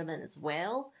experiment as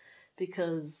well,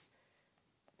 because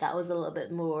that was a little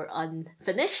bit more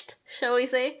unfinished, shall we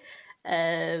say.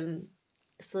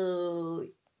 So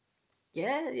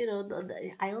yeah,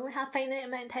 I only have finite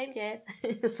amount of time yet.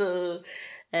 So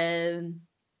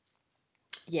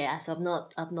yeah, so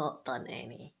I've not done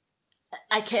any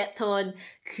I kept on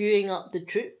queuing up the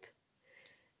troop.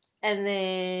 And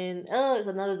then, it's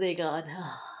another day gone.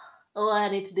 Oh, I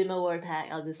need to do my war attack.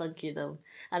 I'll just unqueue them.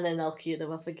 And then I'll queue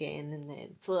them up again. And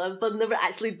then, so I've never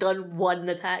actually done one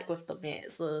attack with them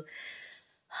yet. So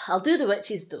I'll do the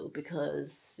witches though,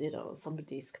 because,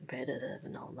 somebody's competitive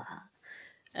and all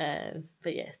that.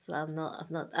 But yes, I'm not,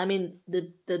 I mean,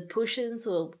 the potions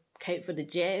will count for the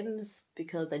gems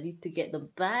because I need to get them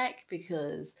back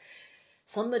because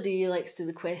somebody likes to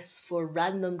request for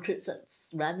random troops at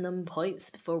random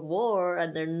points for war,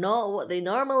 and they're not what they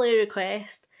normally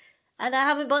request. And I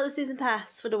haven't bought the season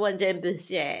pass for the 1 gem boost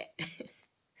yet.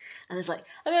 And it's like,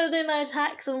 I'm going to do my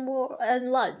attacks and war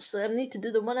and lunch, so I need to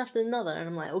do them one after another. And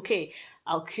I'm like, okay,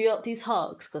 I'll queue up these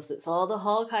hogs, because it's all the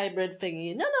hog hybrid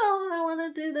thingy. No, I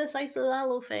want to do this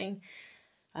Isolalo thing.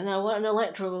 And I want an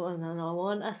Electro, and then I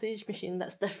want a Siege machine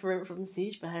that's different from the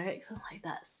Siege Barracks. I'm like,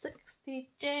 that's 60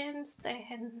 gems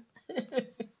then.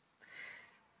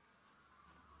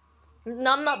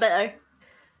 No, I'm not bitter.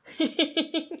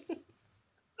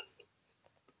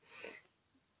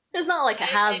 It's not like I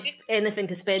have anything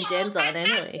to spend gems on anyway.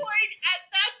 At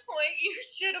that point, you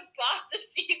should have bought the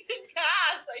season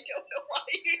pass. I don't know why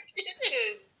you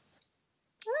didn't.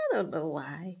 I don't know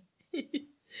why.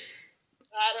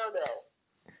 I don't know.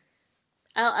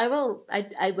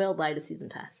 I will buy the season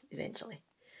pass eventually.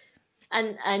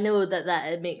 And I know that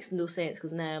it makes no sense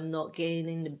because now I'm not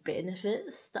gaining the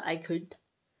benefits that I could.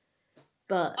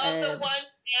 But the 1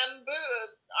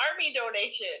 army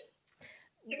donation.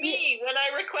 To me, when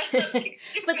I request something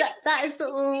stupid. But that is the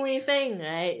only thing,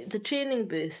 right? The training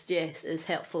boost, yes, is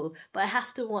helpful, but I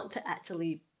have to want to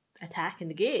actually attack in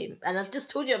the game. And I've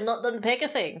just told you I've not done the Pekka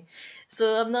thing.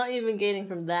 So I'm not even gaining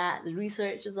from that. The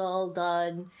research is all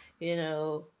done,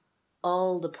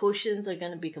 all the potions are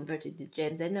going to be converted to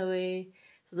gems anyway.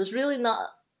 So there's really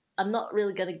I'm not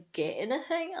really going to get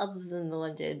anything other than the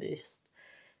 1 gem boost.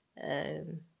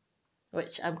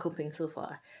 Which I'm coping so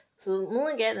far. So I'm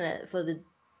only getting it for the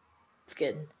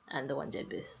skin and the 1 gem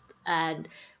boost. And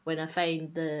when I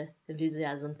find the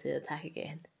enthusiasm to attack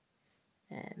again,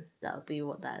 that'll be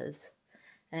what that is.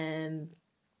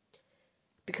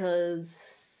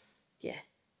 Because, yeah,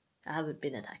 I haven't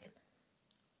been attacking.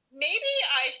 Maybe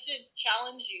I should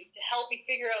challenge you to help me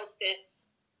figure out this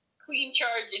Queen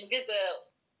Charge Invisa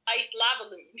Ice Lava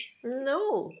Loon.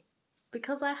 No,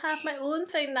 because I have my own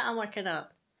thing that I'm working on.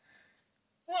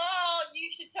 Well, you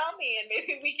should tell me, and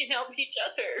maybe we can help each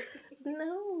other.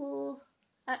 No.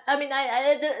 I mean,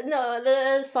 no,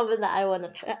 there's something that I want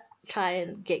to try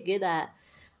and get good at.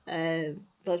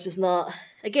 But I'm just not.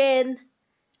 Again,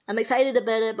 I'm excited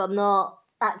about it, but I'm not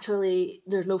actually.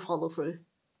 There's no follow through.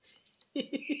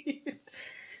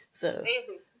 So.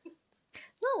 Lazy.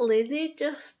 Not lazy,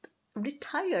 just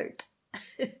retired.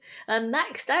 I'm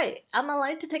maxed out. I'm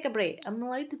allowed to take a break. I'm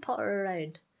allowed to potter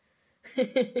around.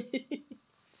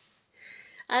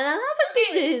 And I haven't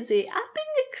been lazy. I've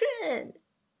been recruiting.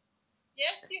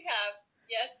 Yes, you have.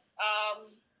 Yes.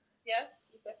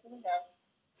 Yes, you definitely have.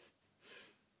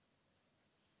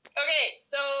 Okay,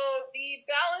 so the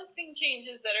balancing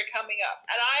changes that are coming up,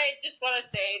 and I just want to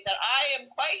say that I am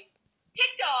quite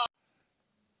ticked off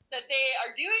that they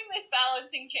are doing this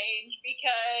balancing change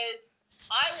because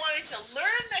I wanted to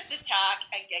learn this attack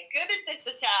and get good at this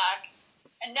attack,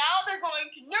 and now they're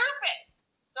going to nerf it.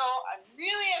 So I'm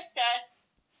really upset.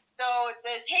 So it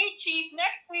says, hey, Chief,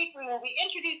 next week we will be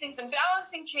introducing some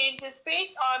balancing changes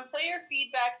based on player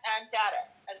feedback and data,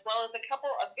 as well as a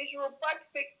couple of visual bug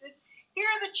fixes. Here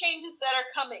are the changes that are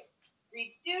coming.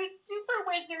 Reduce Super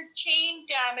Wizard chain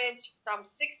damage from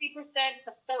 60%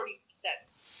 to 40%.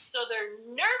 So they're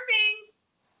nerfing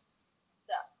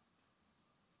the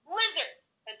Blizzard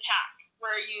attack,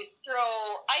 where you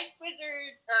throw Ice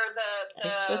Wizard, or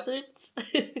Ice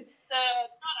Wizards?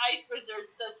 not Ice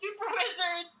Wizards, the Super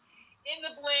Wizards in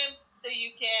the blimp, so you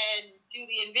can do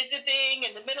the Invisi thing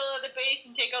in the middle of the base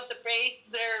and take out the base.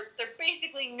 They're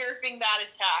basically nerfing that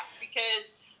attack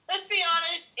because, let's be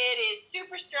honest, it is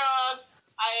super strong.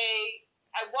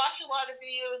 I watch a lot of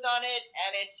videos on it,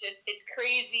 and it's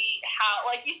crazy how,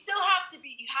 like, you have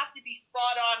to be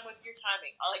spot on with your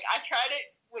timing. Like, I tried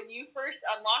it when you first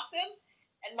unlocked them,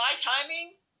 and my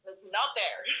timing was not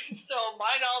there, so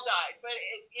mine all died. But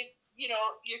it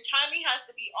your timing has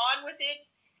to be on with it,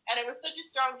 and it was such a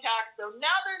strong attack. So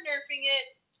now they're nerfing it.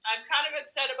 I'm kind of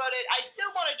upset about it. I still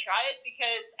want to try it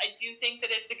because I do think that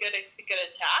it's a good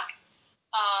attack.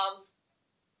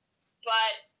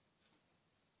 But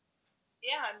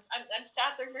yeah, I'm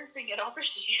sad they're nerfing it already.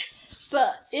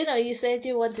 But you said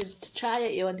you wanted to try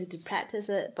it, you wanted to practice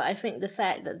it. But I think the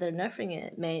fact that they're nerfing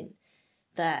it meant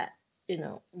that you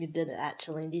know, you didn't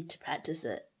actually need to practice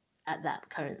it at that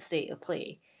current state of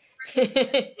play.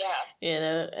 Yes, yeah. You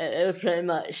know, it was pretty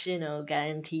much, you know,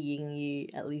 guaranteeing you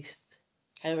at least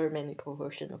however many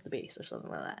proportion of the base or something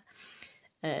like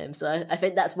that. So I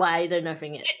think that's why they're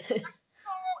nerfing it.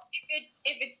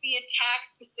 If it's the attack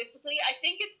specifically, I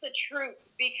think it's the troop,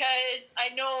 because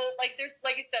I know, like, there's,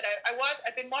 like I said,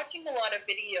 I've been watching a lot of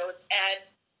videos, and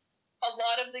a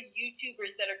lot of the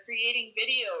YouTubers that are creating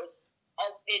videos,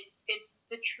 it's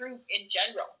the troop in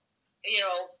general. You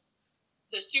know,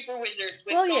 the super wizards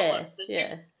with golems, the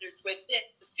super wizards with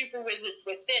this, the super wizards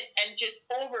with this, and just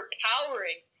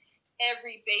overpowering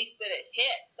every base that it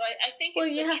hits. So I think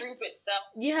it's the troop itself.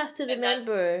 You have to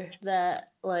remember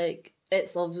that, like,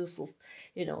 it's obviously,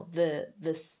 you know, the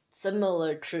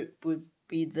similar troop would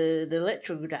be the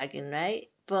Electro Dragon, right?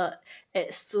 But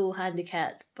it's so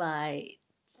handicapped by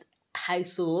how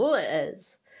slow it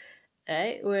is,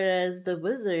 right? Whereas the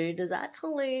wizard is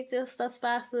actually just as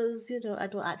fast as, you know, I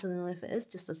don't actually know if it is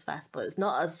just as fast, but it's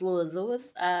not as slow as the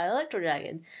Electro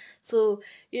Dragon. So,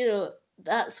 you know,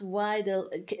 that's why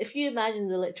if you imagine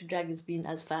the Electro Dragons being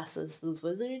as fast as those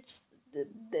wizards,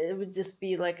 it would just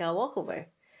be like a walkover.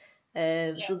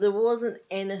 So there wasn't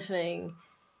anything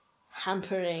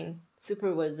hampering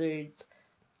super wizards,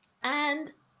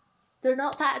 and they're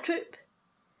not that troop.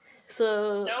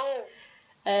 So no.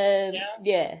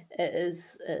 Yeah, it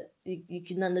is. You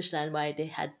can understand why they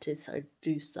had to sort of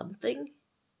do something.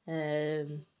 They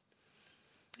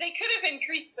could have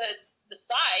increased the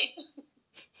size.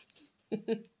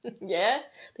 Yeah,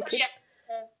 they could. Yeah.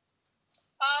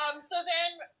 So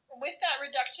then, with that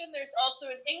reduction, there's also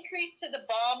an increase to the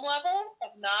bomb level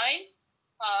of 9.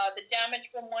 The damage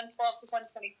from 112 to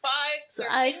 125. So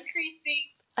they're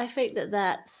increasing. I think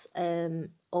that's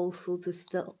also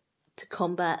to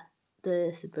combat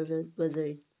the super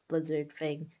wizard blizzard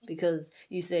thing, because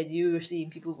you said you were seeing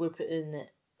people were putting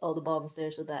all the bombs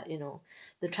there so that, you know,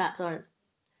 the traps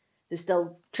they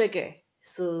still trigger.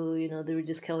 So, you know, they were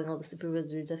just killing all the super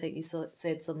wizards. I think you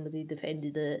said somebody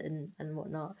defended it and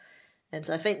whatnot. And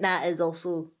so I think that is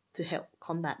also to help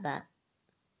combat that.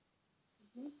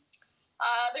 Mm-hmm.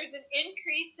 There's an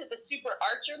increase to the super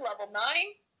archer level 9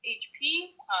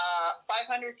 HP,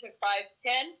 500 to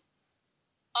 510.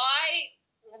 I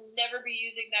will never be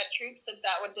using that troop, since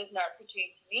that one does not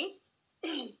pertain to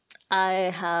me. I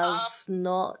have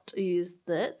not used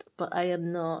it, but I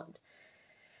am not.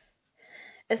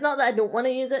 It's not that I don't want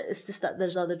to use it, it's just that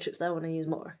there's other troops that I want to use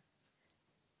more.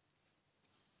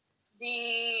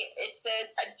 It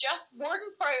says, adjust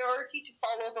Warden priority to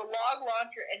follow the log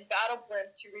launcher and battle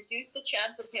blimp to reduce the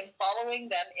chance of him following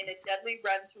them in a deadly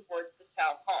run towards the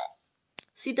town hall.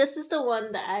 See, this is the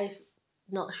one that I'm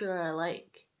not sure I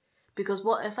like. Because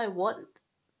what if I want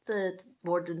the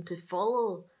Warden to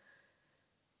follow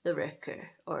the Wrecker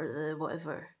or the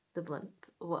whatever, the blimp,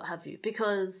 what have you?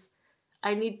 Because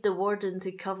I need the Warden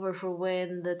to cover for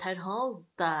when the town hall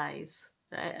dies,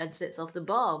 right, and sets off the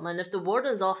bomb. And if the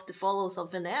Warden's off to follow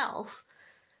something else,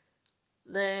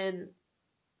 then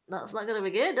that's not going to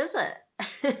be good, is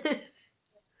it?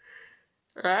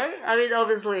 Right? I mean,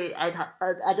 obviously, I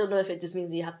don't know if it just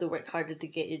means you have to work harder to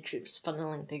get your troops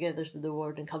funneling together so the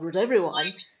Warden covers everyone.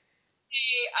 I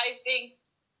think,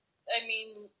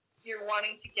 you're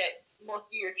wanting to get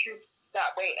most of your troops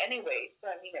that way anyway, so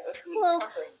I mean, it would be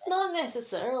covering them. Not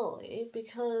necessarily,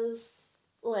 because,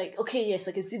 like, okay, yes,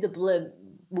 I can see the blimp.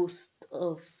 Most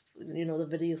of, you know,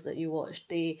 the videos that you watch,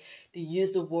 they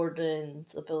use the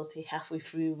Warden's ability halfway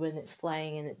through when it's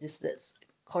flying and it just sits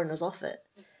corners off it.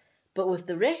 But with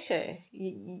the Wrecker,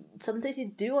 you sometimes you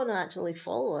do want to actually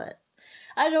follow it.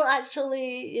 I don't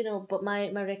actually, you know, but my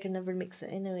Wrecker never makes it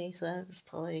anyway, so it's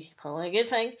probably a good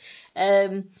thing.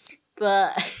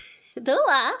 But don't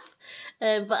laugh.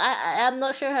 But I'm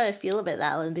not sure how I feel about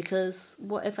that one, because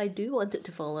what if I do want it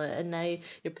to follow it, and now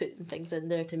you're putting things in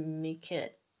there to make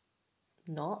it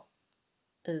not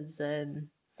as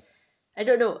I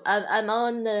don't know. I'm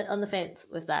on the fence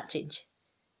with that change.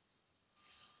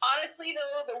 Honestly,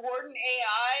 though, the Warden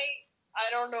AI,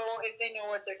 I don't know if they know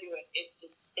what they're doing. It's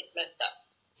messed up.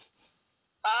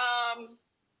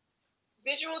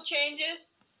 Visual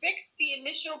changes. Fix the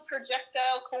initial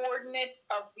projectile coordinate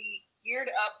of the geared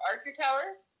up archer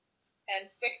tower, and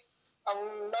fixed a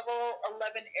level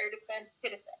 11 air defense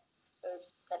hit effect. So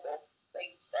just a couple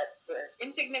things that were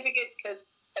insignificant,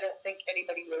 because I don't think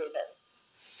anybody really knows.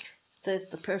 Says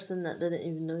the person that didn't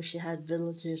even know she had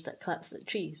villagers that collapsed at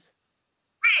trees.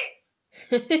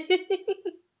 I'm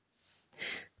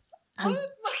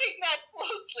looking that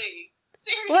closely.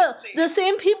 Seriously. Well, the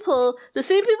same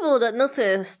people that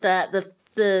noticed that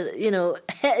the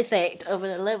hit effect of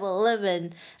a level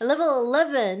 11. A level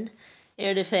 11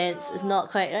 air defense is not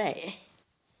quite right.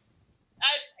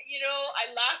 I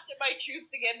laughed at my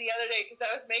troops again the other day because I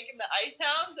was making the ice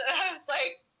hounds, and I was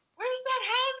like, "Where's that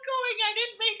hound going? I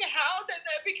didn't make a hound," and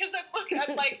then because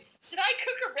I'm like, did I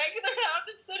cook a regular hound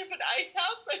instead of an ice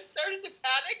hound? So I started to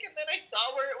panic, and then I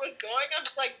saw where it was going. I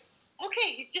was like,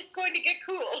 okay, he's just going to get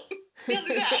cool. He'll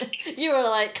be back. You were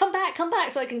like, come back,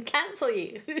 so I can cancel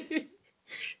you.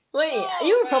 Wait,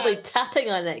 you were probably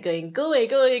tapping on it, going, go away,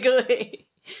 go away, go away.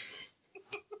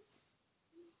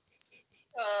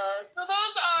 So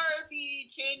those are the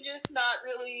changes, not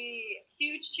really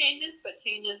huge changes, but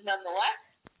changes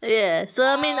nonetheless. Yeah, so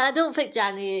I mean, I don't think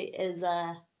January is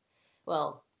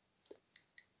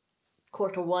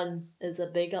quarter one is a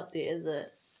big update, is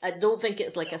it? I don't think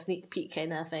it's like a sneak peek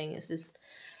kind of thing. It's just,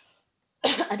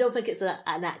 I don't think it's an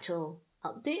actual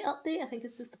update. I think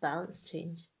it's just a balance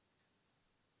change.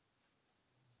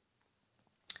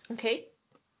 Okay.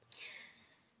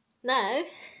 Now,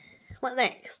 what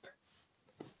next?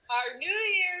 Our New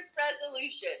Year's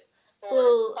resolutions.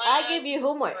 So I gave you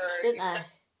homework, didn't I?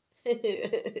 You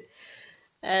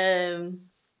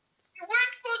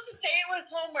weren't supposed to say it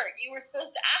was homework. You were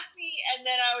supposed to ask me, and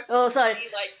then I was supposed to be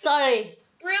like, sorry.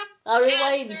 I'll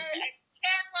rewind. Answer and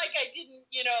pretend like I didn't,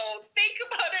 think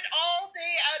about it all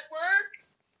day at work.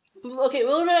 Okay,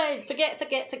 we'll rewind.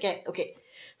 Forget. Okay.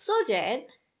 So, Jen,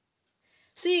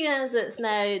 seeing as it's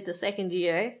now the second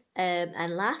year,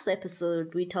 and last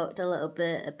episode we talked a little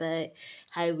bit about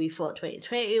how we thought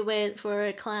 2020 went for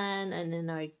our clan and in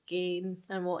our game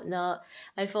and whatnot,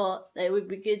 I thought that it would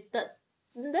be good that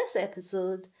in this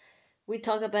episode we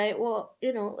talk about what,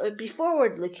 it'd be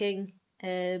forward looking,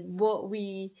 what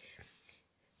you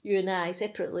and I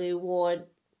separately want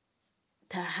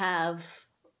to have.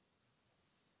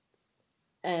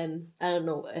 I don't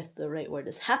know if the right word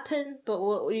is happen, but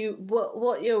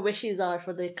what your wishes are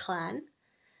for the clan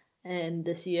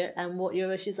this year, and what your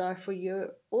wishes are for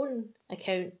your own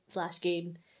account /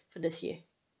 game for this year.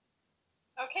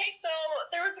 Okay, so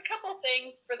there was a couple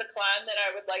things for the clan that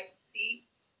I would like to see.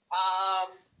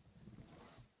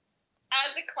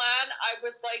 As a clan, I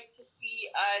would like to see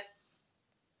us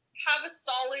have a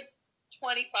solid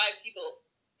 25 people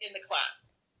in the clan.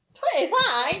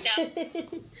 25?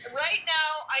 Right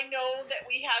now, I know that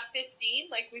we have 15.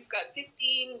 Like, we've got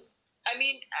 15. I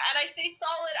mean, and I say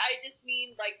solid, I just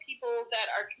mean, like, people that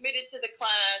are committed to the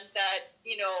clan, that,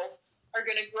 are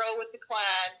going to grow with the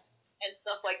clan and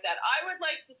stuff like that. I would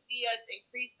like to see us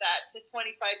increase that to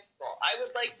 25 people. I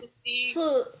would like to see...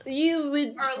 So,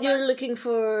 you're looking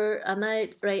for, am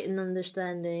I right in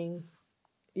understanding,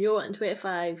 you're wanting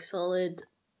 25 solid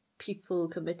people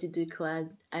committed to the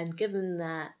clan, and given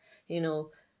that,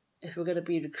 if we're going to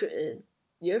be recruited,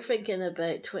 you're thinking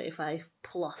about 25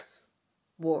 plus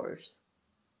wars.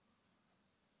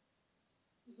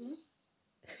 Mm-hmm.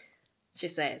 She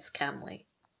says calmly.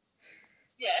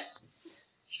 Yes.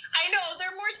 I know,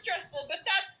 they're more stressful, but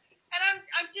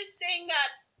I'm just saying that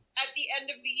at the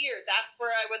end of the year, that's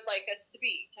where I would like us to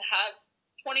be, to have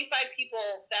 25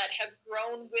 people that have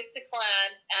grown with the clan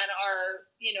and are,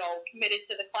 committed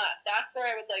to the clan. That's where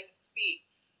I would like us to be.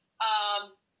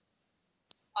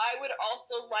 I would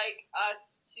also like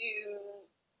us to,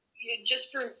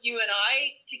 just for you and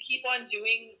I, to keep on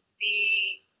doing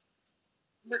the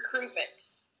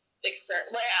recruitment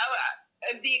experiment.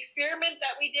 The experiment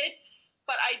that we did,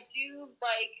 but I do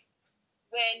like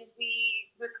when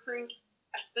we recruit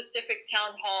a specific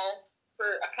town hall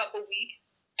for a couple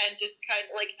weeks and just kind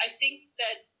of, I think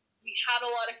that we had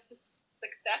a lot of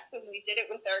success when we did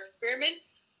it with our experiment.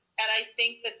 And I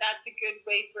think that that's a good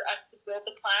way for us to build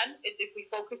the clan, is if we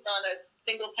focus on a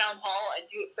single town hall and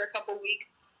do it for a couple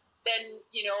weeks, then,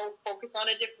 focus on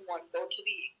a different one, go to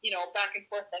the, back and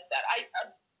forth like that.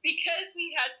 Because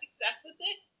we had success with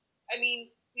it, I mean,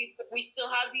 we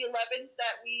still have the 11s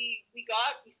that we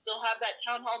got. We still have that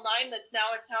Town Hall 9 that's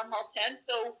now a Town Hall 10.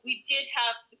 So we did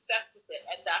have success with it.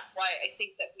 And that's why I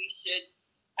think that we should,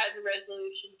 as a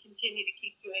resolution, continue to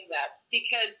keep doing that,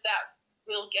 because that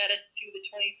will get us to the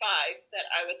 25 that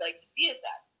I would like to see us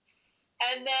at.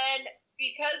 And then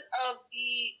because of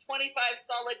the 25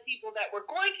 solid people that we're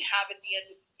going to have at the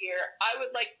end of the year, I would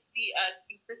like to see us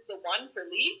in Crystal 1 for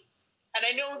leagues. And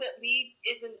I know that leagues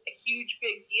isn't a huge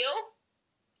big deal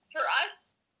for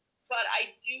us, but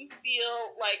I do feel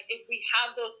like if we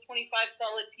have those 25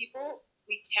 solid people,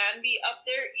 we can be up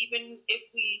there, even if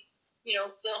we,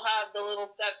 still have the little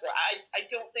seven. I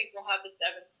don't think we'll have the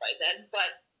sevens by then,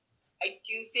 but I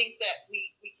do think that we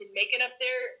can make it up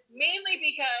there, mainly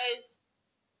because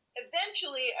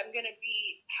eventually I'm going to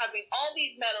be having all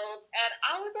these medals, and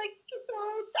I would like to get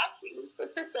those statues for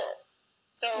Crystal.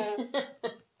 So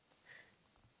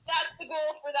that's the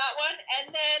goal for that one.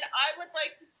 And then I would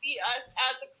like to see us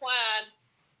as a clan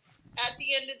at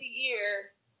the end of the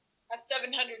year have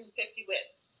 750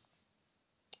 wins.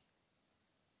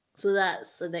 So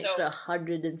that's an extra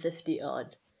 150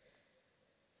 odd.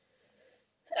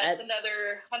 That's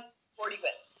another 140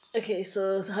 wins. Okay,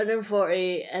 so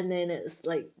 140, and then it's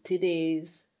like 2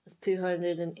 days. It's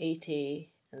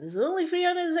 280. And there's only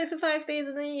 365 days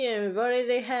in a year. We've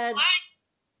already had...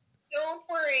 Don't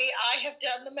worry, I have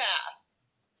done the math.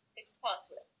 It's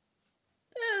possible.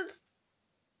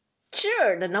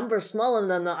 Sure, the number's smaller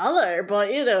than the other,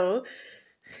 but you know...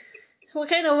 What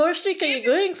kind of war streak are you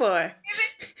going for? Given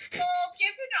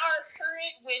our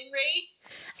current win rate,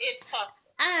 it's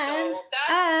possible.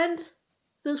 And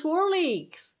there's war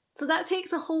leagues. So that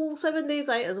takes a whole 7 days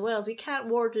out as well, so you can't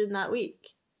war during that week.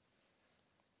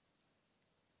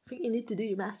 I think you need to do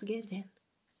your maths again, Jen.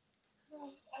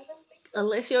 No, I don't think so.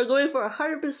 Unless you're going for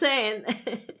 100%. Okay,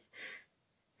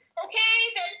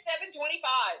 then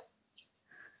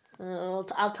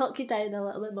 725. I'll talk you down a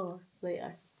little bit more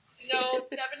later. No,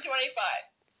 725.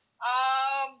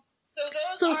 So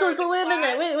those So wait a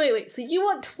minute, wait. So you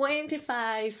want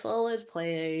 25 solid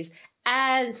players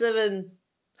and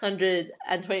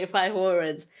 725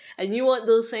 warrants, and you want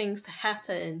those things to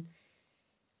happen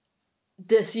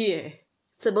this year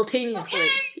simultaneously.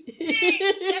 Okay.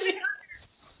 700.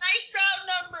 Nice round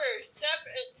number.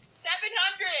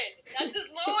 700. That's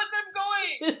as low as I'm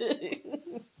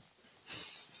going.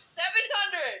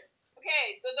 700.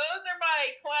 Okay, so those are my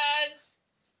clan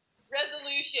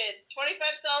resolutions. 25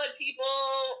 solid people.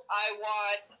 I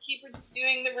want to keep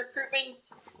doing the recruitment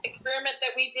experiment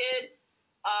that we did.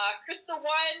 Crystal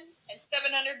won and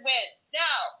 700 wins.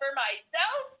 Now, for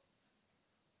myself,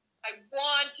 I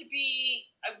want to be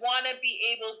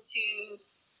able to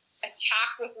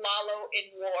attack with Lalo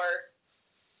in war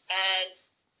and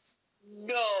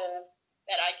know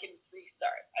that I can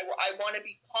 3-star. I want to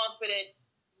be confident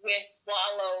with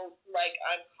Lalo like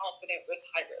I'm confident with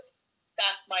Hybrid.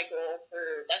 That's my goal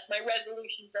that's my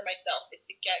resolution for myself, is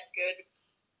to get good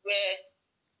with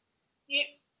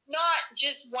not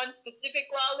just one specific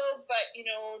Lalo, but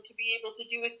to be able to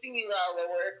do a Sui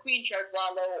Lalo or a Queen Charge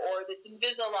Lalo or this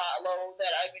Invisa Lalo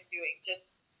that I've been doing.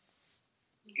 Just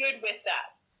good with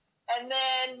that. And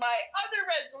then my other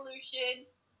resolution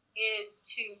is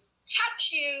to catch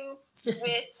you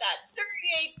with that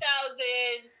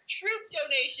 38,000 troop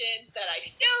donations that I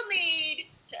still need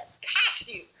to pass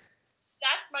you.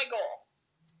 That's my goal.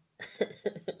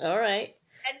 All right.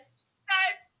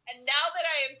 And now that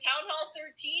I am Town Hall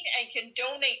 13 and can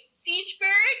donate siege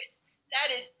barracks, that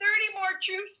is 30 more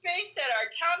troop space that our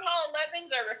Town Hall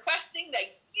 11s are requesting that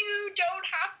you don't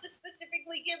have to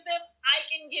specifically give them. I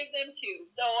can give them too.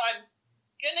 So I'm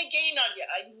going to gain on you.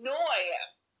 I know I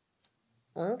am.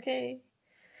 Okay.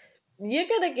 You're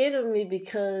going to gain on me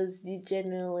because you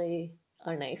generally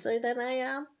are nicer than I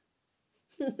am.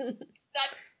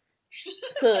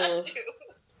 So,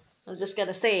 I'm just going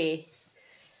to say...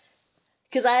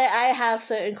 Because I have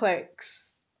certain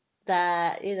quirks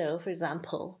that, for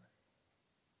example,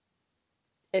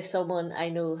 if someone I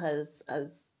know has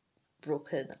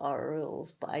broken our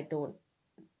rules, but I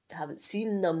haven't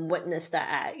seen them witness that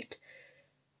act,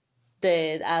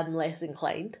 then I'm less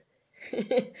inclined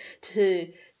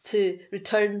to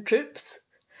return troops.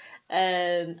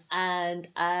 And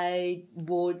I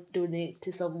won't donate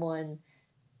to someone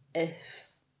if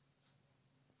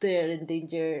they're in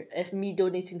danger, if me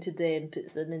donating to them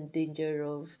puts them in danger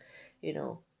of,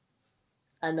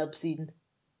 an obscene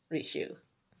ratio.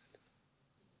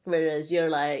 Whereas you're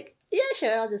like, yeah,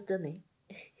 sure, I'll just donate.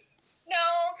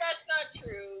 No, that's not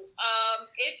true.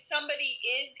 If somebody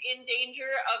is in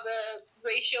danger of a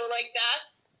ratio like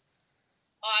that,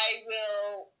 I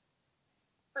will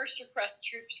first request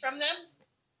troops from them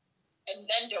and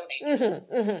then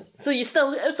donate. So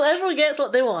everyone gets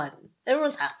what they want.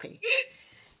 Everyone's happy.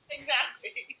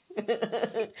 Exactly.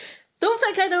 Don't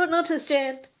think I don't notice,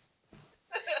 Jen. Okay,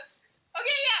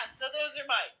 yeah, so those are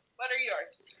mine. What are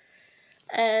yours?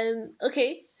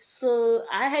 Okay, so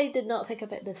I did not think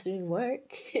about this doing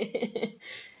work.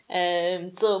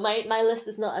 So my list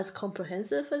is not as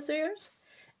comprehensive as yours.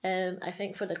 I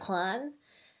think for the clan,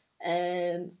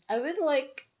 I would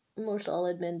like more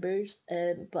solid members,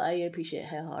 but I appreciate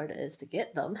how hard it is to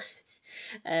get them.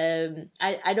 I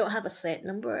don't have a set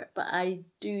number, but I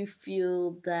do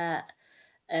feel that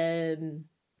there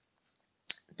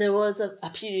was a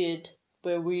period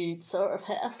where we sort of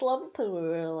hit a slump and we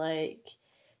were like,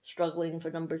 struggling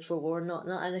for numbers for war and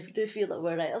whatnot, and I do feel that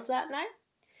we're out of that now.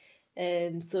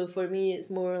 So for me, it's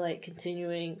more like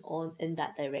continuing on in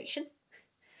that direction.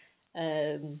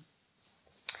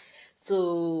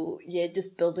 So yeah,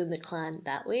 just building the clan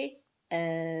that way.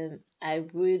 I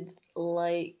would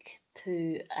like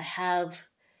to. I have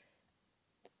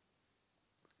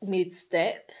made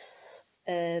steps.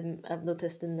 I've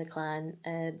noticed in the clan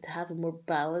to have a more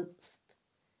balanced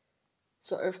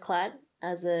sort of clan,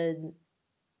 as in.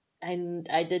 And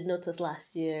I did notice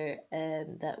last year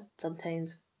that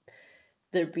sometimes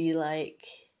there'd be like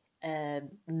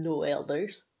no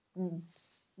elders,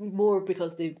 more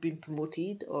because they've been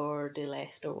promoted or they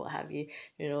left or what have you.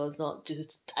 You know, it's not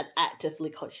just an actively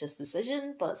conscious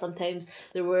decision, but sometimes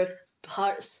there were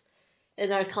parts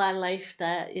in our clan life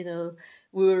that, you know,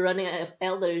 we were running out of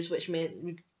elders, which meant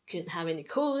we couldn't have any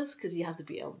co's because you have to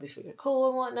be elder before your co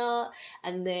and whatnot.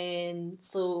 And then,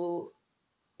 so,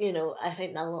 you know, I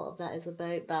think a lot of that is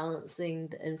about balancing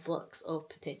the influx of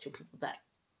potential people that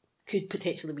could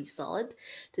potentially be solid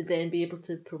to then be able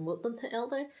to promote them to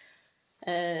elder.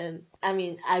 I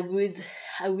mean, I would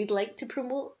like to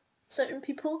promote certain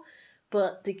people,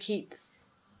 but to keep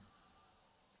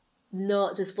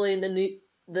not displaying the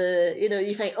you know,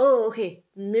 you think, oh, okay,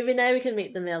 maybe now we can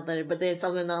make them elder, but then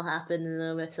something will happen and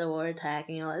they'll miss a war attack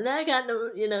and you're like, now I got no,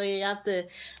 you know, you have to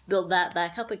build that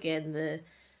back up again, the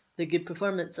good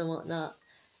performance and whatnot.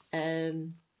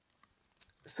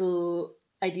 So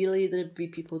ideally there'd be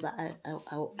people that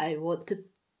I want to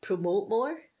promote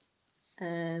more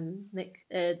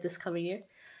this coming year,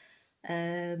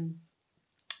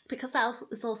 because that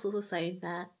is also a sign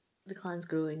that the clan's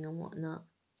growing and whatnot.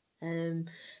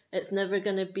 It's never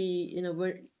gonna be, you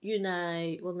know, you and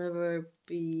I will never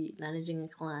be managing a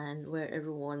clan where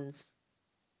everyone's,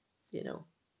 you know,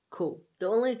 cool. The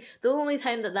only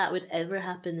time that would ever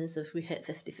happen is if we hit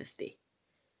 50-50.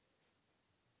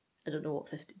 I don't know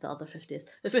what the other 50 is.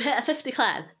 If we hit a 50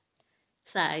 clan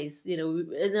size, you know,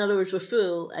 in other words, we're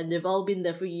full and they've all been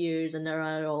there for years and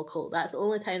they're all cool. That's the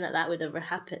only time that would ever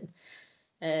happen.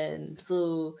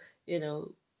 So, you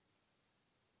know,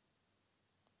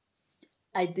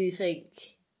 I do think,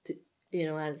 you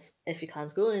know, as if your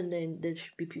clan's growing, then there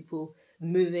should be people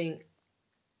moving,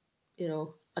 you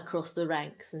know, across the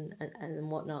ranks and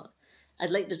whatnot. I'd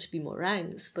like there to be more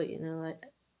ranks, but, you know,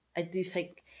 I do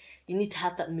think you need to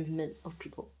have that movement of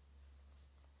people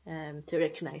to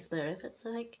recognise their efforts,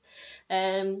 I think.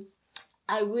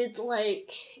 I would like,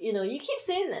 you know, you keep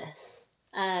saying this,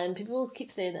 and people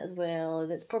keep saying it as well,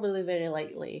 and it's probably very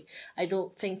likely. I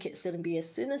don't think it's going to be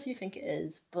as soon as you think it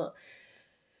is, but,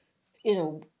 you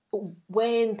know,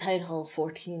 when Town Hall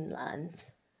 14 lands,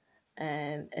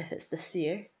 if it's this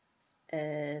year,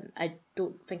 I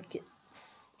don't think it's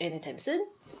anytime soon,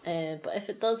 but if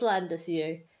it does land this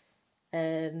year,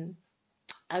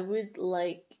 I would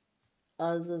like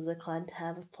us as a clan to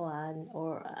have a plan,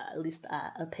 or at least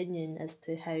an opinion as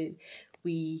to how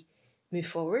we move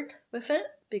forward with it,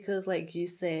 because like you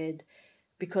said,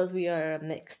 because we are a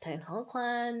mixed Town Hall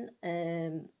clan,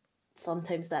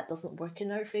 sometimes that doesn't work in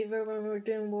our favour when we're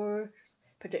doing war,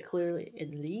 particularly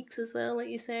in leagues as well, like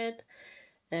you said.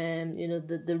 You know,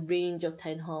 the range of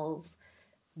Town Halls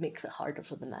makes it harder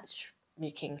for the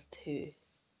matchmaking to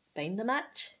find the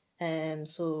match.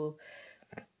 So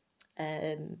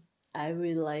I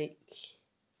would like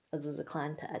us as a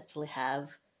clan to actually have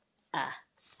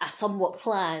a somewhat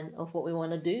plan of what we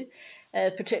want to do,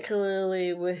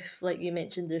 particularly with, like you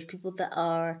mentioned, there's people that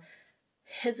are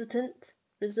hesitant,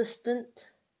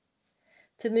 resistant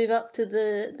to move up to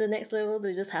the next level.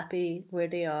 They're just happy where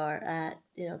they are at,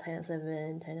 you know, Town Hall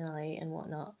 7, Town Hall 8 and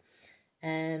whatnot.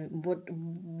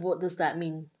 What does that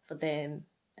mean for them,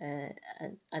 and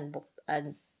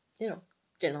you know,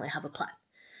 generally have a plan.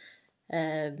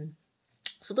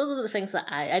 So those are the things that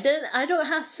I don't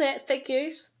have set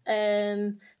figures,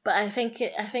 but I think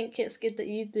it's good that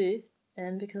you do,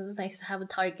 because it's nice to have a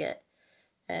target.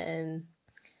 I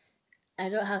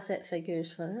don't have set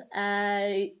figures for it.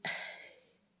 I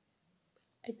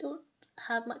don't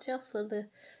have much else for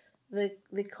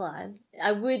the clan.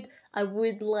 I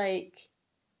would like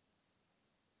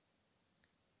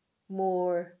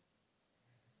more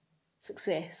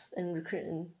success in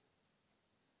recruiting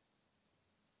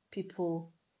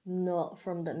people not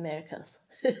from the Americas.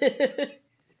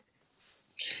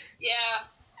 Yeah.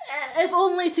 If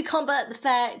only to combat the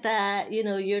fact that, you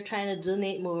know, you're trying to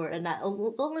donate more, and that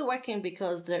it's only working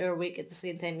because they're awake at the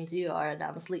same time as you are and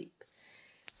I'm asleep.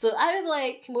 So I would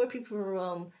like more people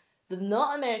from the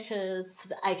not Americas so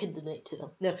that I can donate to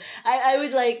them. No, I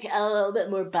would like a little bit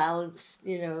more balance,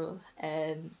 you know,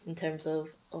 in terms of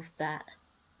that.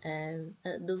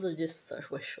 Those are just sort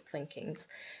of wishful thinkings.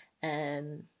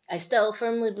 I still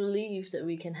firmly believe that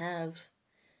we can have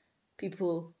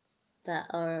people that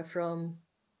are from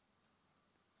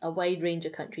a wide range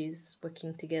of countries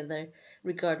working together,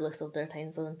 regardless of their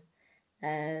time zone.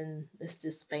 It's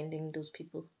just finding those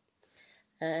people.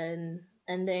 And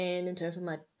then in terms of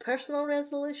my personal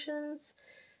resolutions,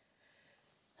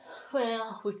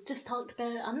 well, we've just talked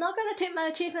about it. I'm not going to take my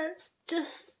achievements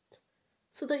just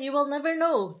so that you will never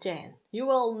know, Jen. You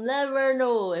will never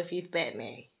know if you've bet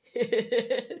me.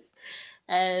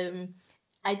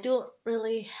 I don't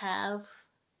really have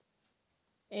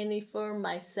any for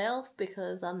myself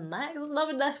because I'm not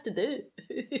enough to do.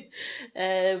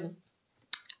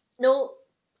 No,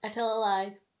 I tell a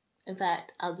lie. In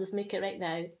fact, I'll just make it right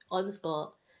now, on the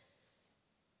spot.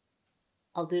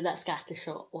 I'll do that scatter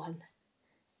shot one.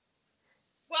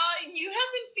 Well, you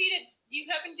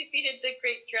haven't defeated the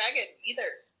Great Dragon either.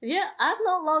 Yeah, I've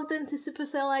not logged into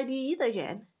Supercell ID either,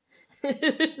 Jen.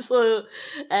 So,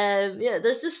 yeah,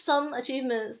 there's just some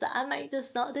achievements that I might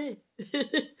just not do.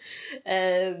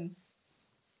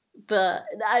 But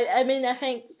I mean, I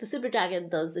think the Super Dragon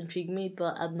does intrigue me,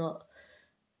 but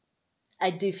I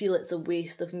do feel it's a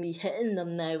waste of me hitting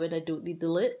them now when I don't need the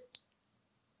loot.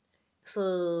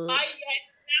 So that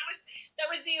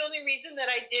was the only reason that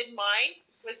I did mine,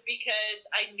 was because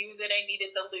I knew that I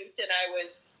needed the loot and I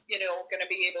was, going to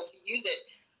be able to use it.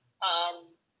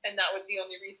 And that was the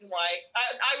only reason why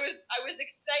I was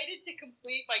excited to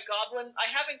complete my goblin. I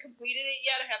haven't completed it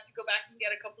yet. I have to go back and get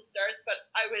a couple stars, but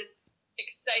I was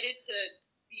excited to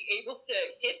be able to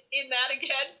hit in that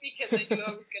again because I knew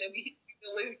I was going to be using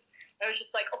the loot. I was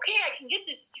just like, okay, I can get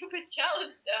this stupid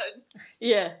challenge done.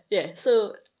 Yeah.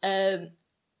 So,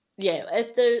 yeah,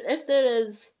 if there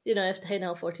is, if the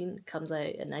HNL 14 comes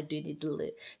out and I do need the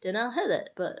loot, then I'll hit it.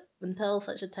 But until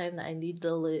such a time that I need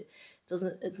the loot,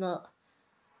 doesn't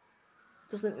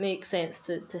make sense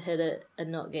to hit it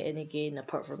and not get any gain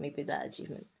apart from maybe that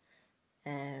achievement.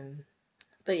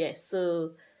 But yeah,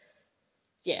 so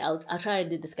yeah, I'll try and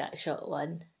do the scattershot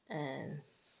one.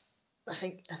 I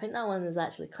think that one is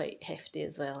actually quite hefty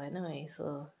as well anyway,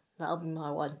 so that'll be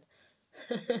my one.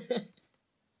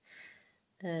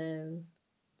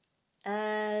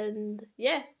 And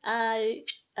yeah, I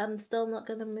am still not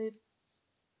gonna remove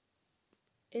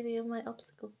any of my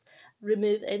obstacles.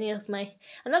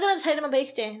 I'm not gonna tidy my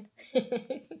base, Jen.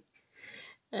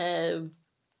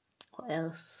 What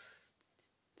else?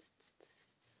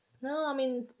 No, I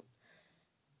mean,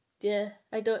 yeah,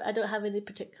 I don't have any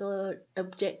particular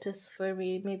objectives for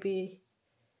me. Maybe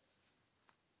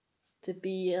to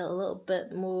be a little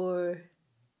bit more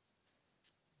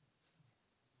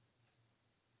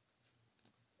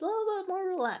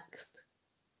relaxed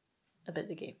about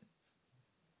the game.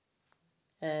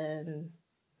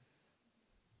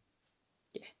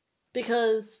 Yeah,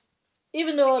 because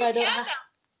even though I don't have...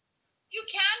 You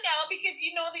can now because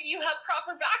you know that you have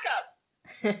proper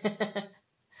backup.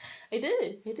 I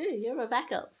do. You're my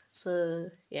backup. So,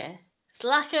 yeah.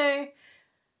 Slacking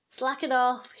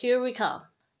off, here we come.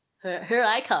 Here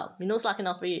I come. Slacking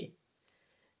off for you.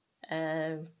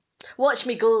 Watch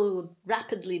me go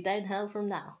rapidly downhill from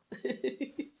now.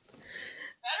 Better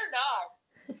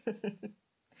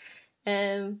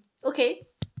not. Okay.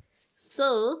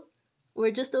 So,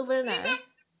 we're just over an hour.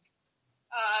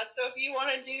 So if you want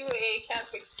to do a Can't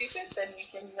Fix Stupid, then we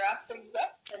can wrap things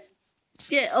up.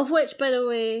 Yeah, of which, by the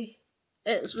way,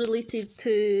 it's related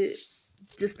to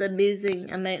just the amazing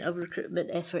amount of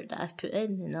recruitment effort that I've put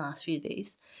in the last few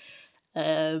days.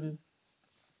 Because,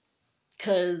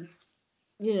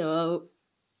 we're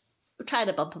trying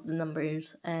to bump up the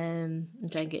numbers and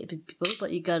try and get big people,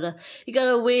 but you gotta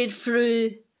wade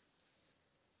through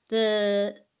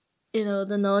the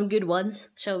the non-good ones,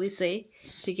 shall we say,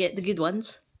 to get the good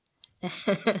ones.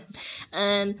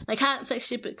 And I Can't Fix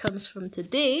Stupid comes from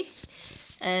today,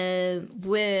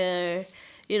 where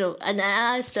and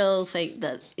I still think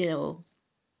that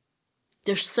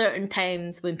there's certain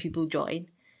times when people join.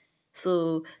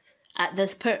 So at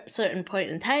this certain point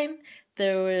in time,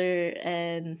 there were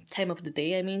time of the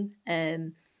day. I mean,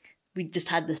 we just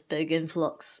had this big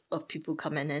influx of people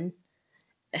coming in,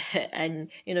 and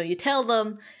you tell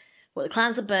them what the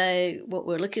clan's about, what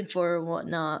we're looking for and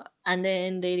whatnot, and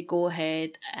then they go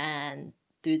ahead and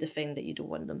do the thing that you don't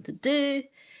want them to do.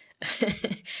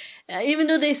 Even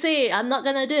though they say, I'm not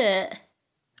gonna do it,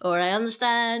 or I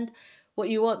understand what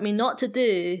you want me not to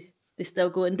do, they still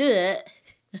go and do it,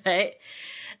 right?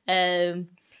 And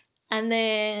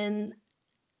then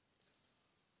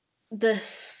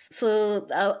so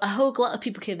a whole lot of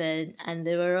people came in and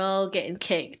they were all getting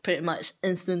kicked pretty much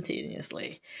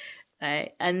instantaneously.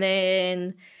 right? And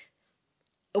then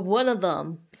one of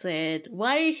them said,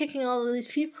 "Why are you kicking all of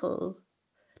these people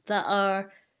that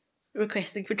are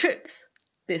requesting for troops?"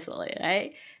 Basically,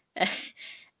 right?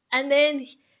 And then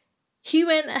he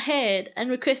went ahead and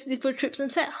requested for troops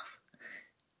himself.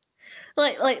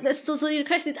 Like this, so he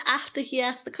requested after he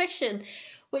asked the question,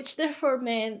 which therefore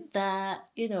meant that,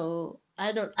 you know,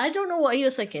 I don't know what he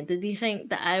was thinking. Did he think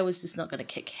that I was just not going to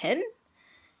kick him?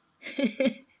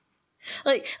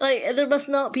 like there must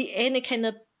not be any kind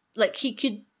of, like, he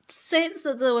could sense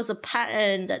that there was a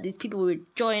pattern that these people were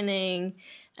joining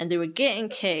and they were getting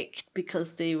kicked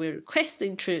because they were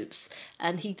requesting troops,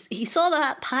 and he saw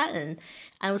that pattern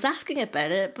and was asking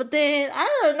about it. But then, I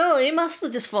don't know, he must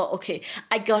have just thought, okay,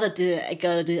 I gotta do it, I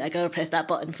gotta press that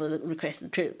button for the requesting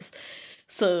troops.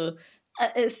 So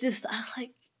it's just, I was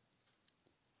like,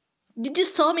 you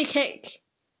just saw me kick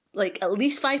like at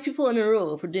least 5 people in a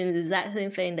row for doing the exact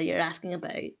same thing that you're asking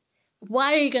about.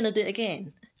 Why are you gonna do it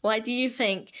again? Why do you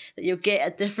think that you'll get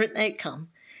a different outcome?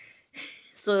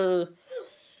 So,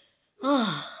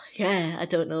 yeah, I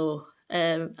don't know.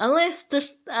 Unless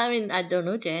there's, I mean, I don't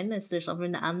know, Jen, is there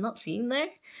something that I'm not seeing there?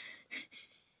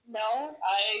 No,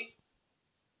 I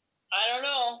don't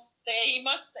know.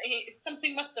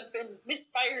 Something must have been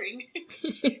misfiring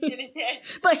in his head.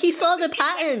 But he saw the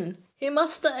pattern.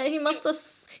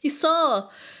 He saw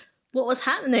what was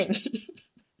happening.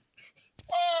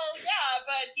 Oh, yeah,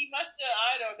 but he must have,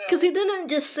 I don't know. Because he didn't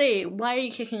just say, "Why are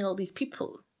you kicking all these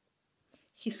people?"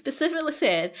 He specifically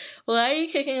said, "Why are you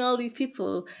kicking all these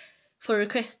people for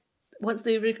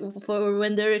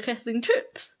when they're requesting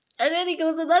troops?" And then he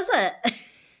goes and does it.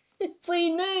 So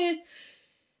he knew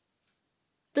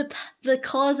the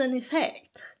cause and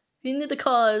effect. He knew the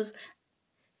cause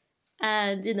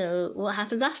and, you know, what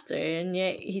happens after, and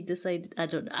yet he decided, I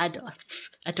don't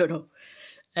know.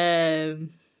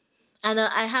 And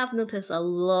I have noticed a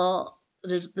lot,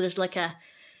 there's like a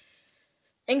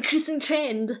increasing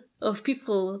trend of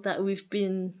people that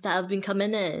have been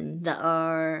coming in that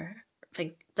are,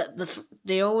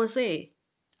 they always say,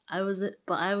 I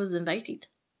was invited.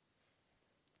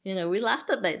 You know, we laughed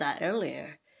about that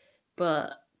earlier,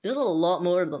 but there's a lot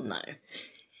more of them now.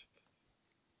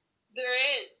 There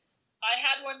is. I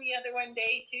had one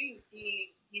day too.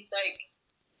 He's like,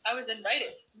 I was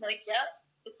invited. I'm like, yeah,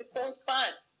 it's a closed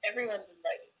clan. Everyone's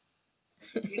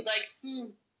invited. He's like,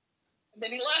 And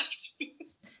then he left.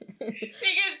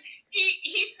 Because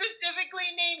he specifically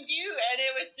named you, and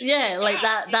it was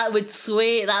just that would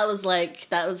sway. That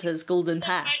was his golden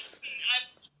pass.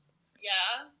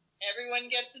 Yeah, everyone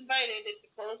gets invited. It's a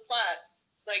closed clan.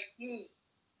 It's like,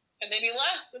 And then he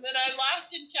left, and then I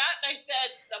laughed in chat, and I said,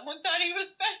 someone thought he was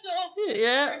special.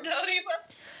 Yeah.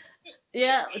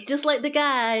 Yeah, just like the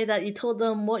guy that you told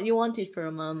them what you wanted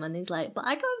from him, and he's like, but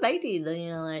I got invited, and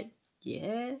you're like,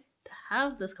 yeah, to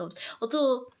have this conversation.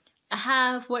 Although, I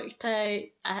have worked out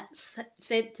a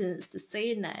sentence to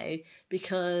say now,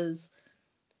 because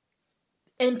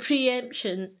in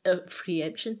preemption,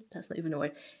 that's not even a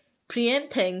word,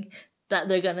 preempting that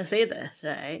they're going to say this,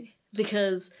 right?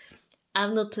 Because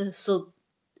I've noticed, so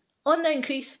on the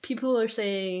increase, people are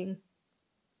saying,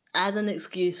 as an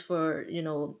excuse for, you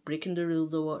know, breaking the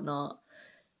rules or whatnot,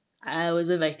 I was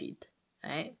invited,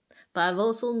 right? But I've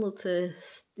also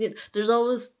noticed, you know,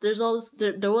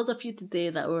 there was a few today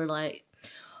that were like,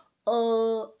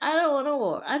 oh, I don't want to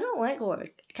war. I don't like war.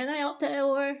 Can I opt out of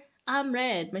war? I'm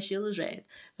red. My shield is red,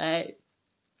 right?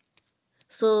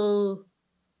 So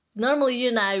normally you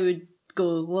and I would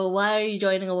go, well, why are you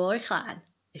joining a war clan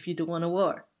if you don't want a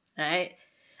war, right?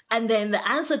 And then the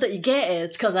answer that you get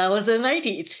is, because I was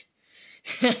invited,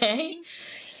 right?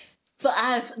 But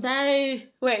I've now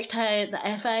worked out that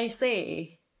if I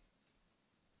say,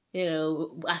 you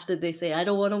know, after they say, I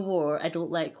don't want a war, I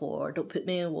don't like war, don't put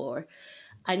me in war,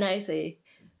 I now say,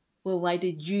 well, why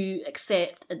did you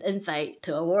accept an invite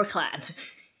to a war clan?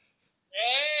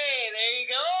 Hey, there you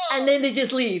go. And then they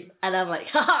just leave, and I'm like,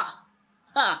 ha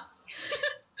ha.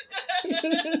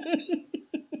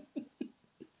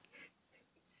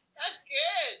 That's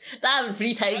good. That happened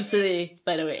 3 times today,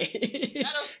 by the way.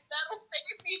 That'll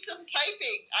save me some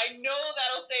typing. I know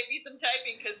that'll save me some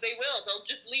typing, because they will. They'll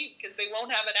just leave because they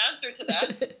won't have an answer to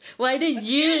that. Why did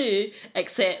you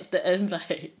accept the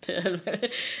invite?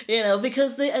 You know,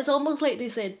 because it's almost like they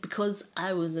said, because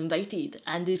I was invited,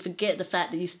 and they forget the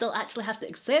fact that you still actually have to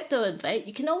accept the invite.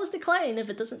 You can always decline if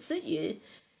it doesn't suit you,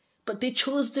 but they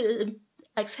chose to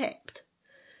accept.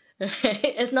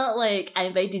 It's not like I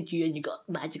invited you and you got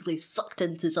magically sucked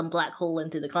into some black hole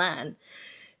into the clan,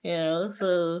 you know.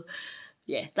 So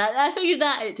yeah, I figured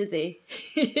that out today.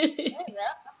 Oh, yeah,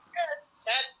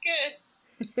 that's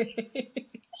good.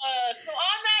 So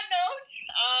on that note,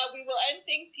 we will end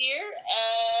things here,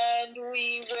 and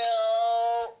we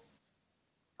will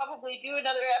probably do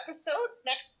another episode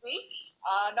next week.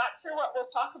 Not sure what we'll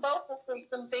talk about. Hopefully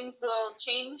some things will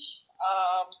change.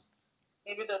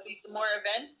 Maybe there'll be some more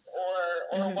events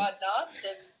or whatnot.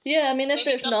 And yeah, I mean, if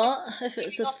maybe it's not, if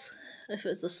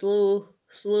it's a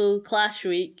slow Clash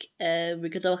week, we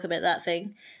could talk about that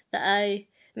thing that I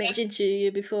mentioned to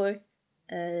you before.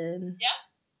 Yeah.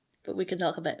 But we can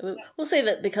talk about it. We'll save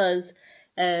it because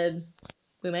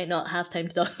we might not have time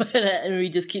to talk about it, and we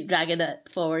just keep dragging it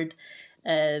forward.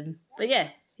 But yeah,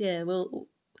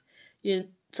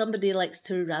 somebody likes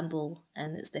to ramble,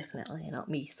 and it's definitely not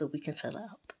me, so we can fill it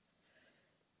up.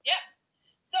 Yeah.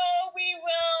 So we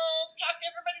will talk to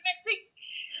everybody next week.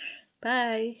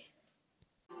 Bye.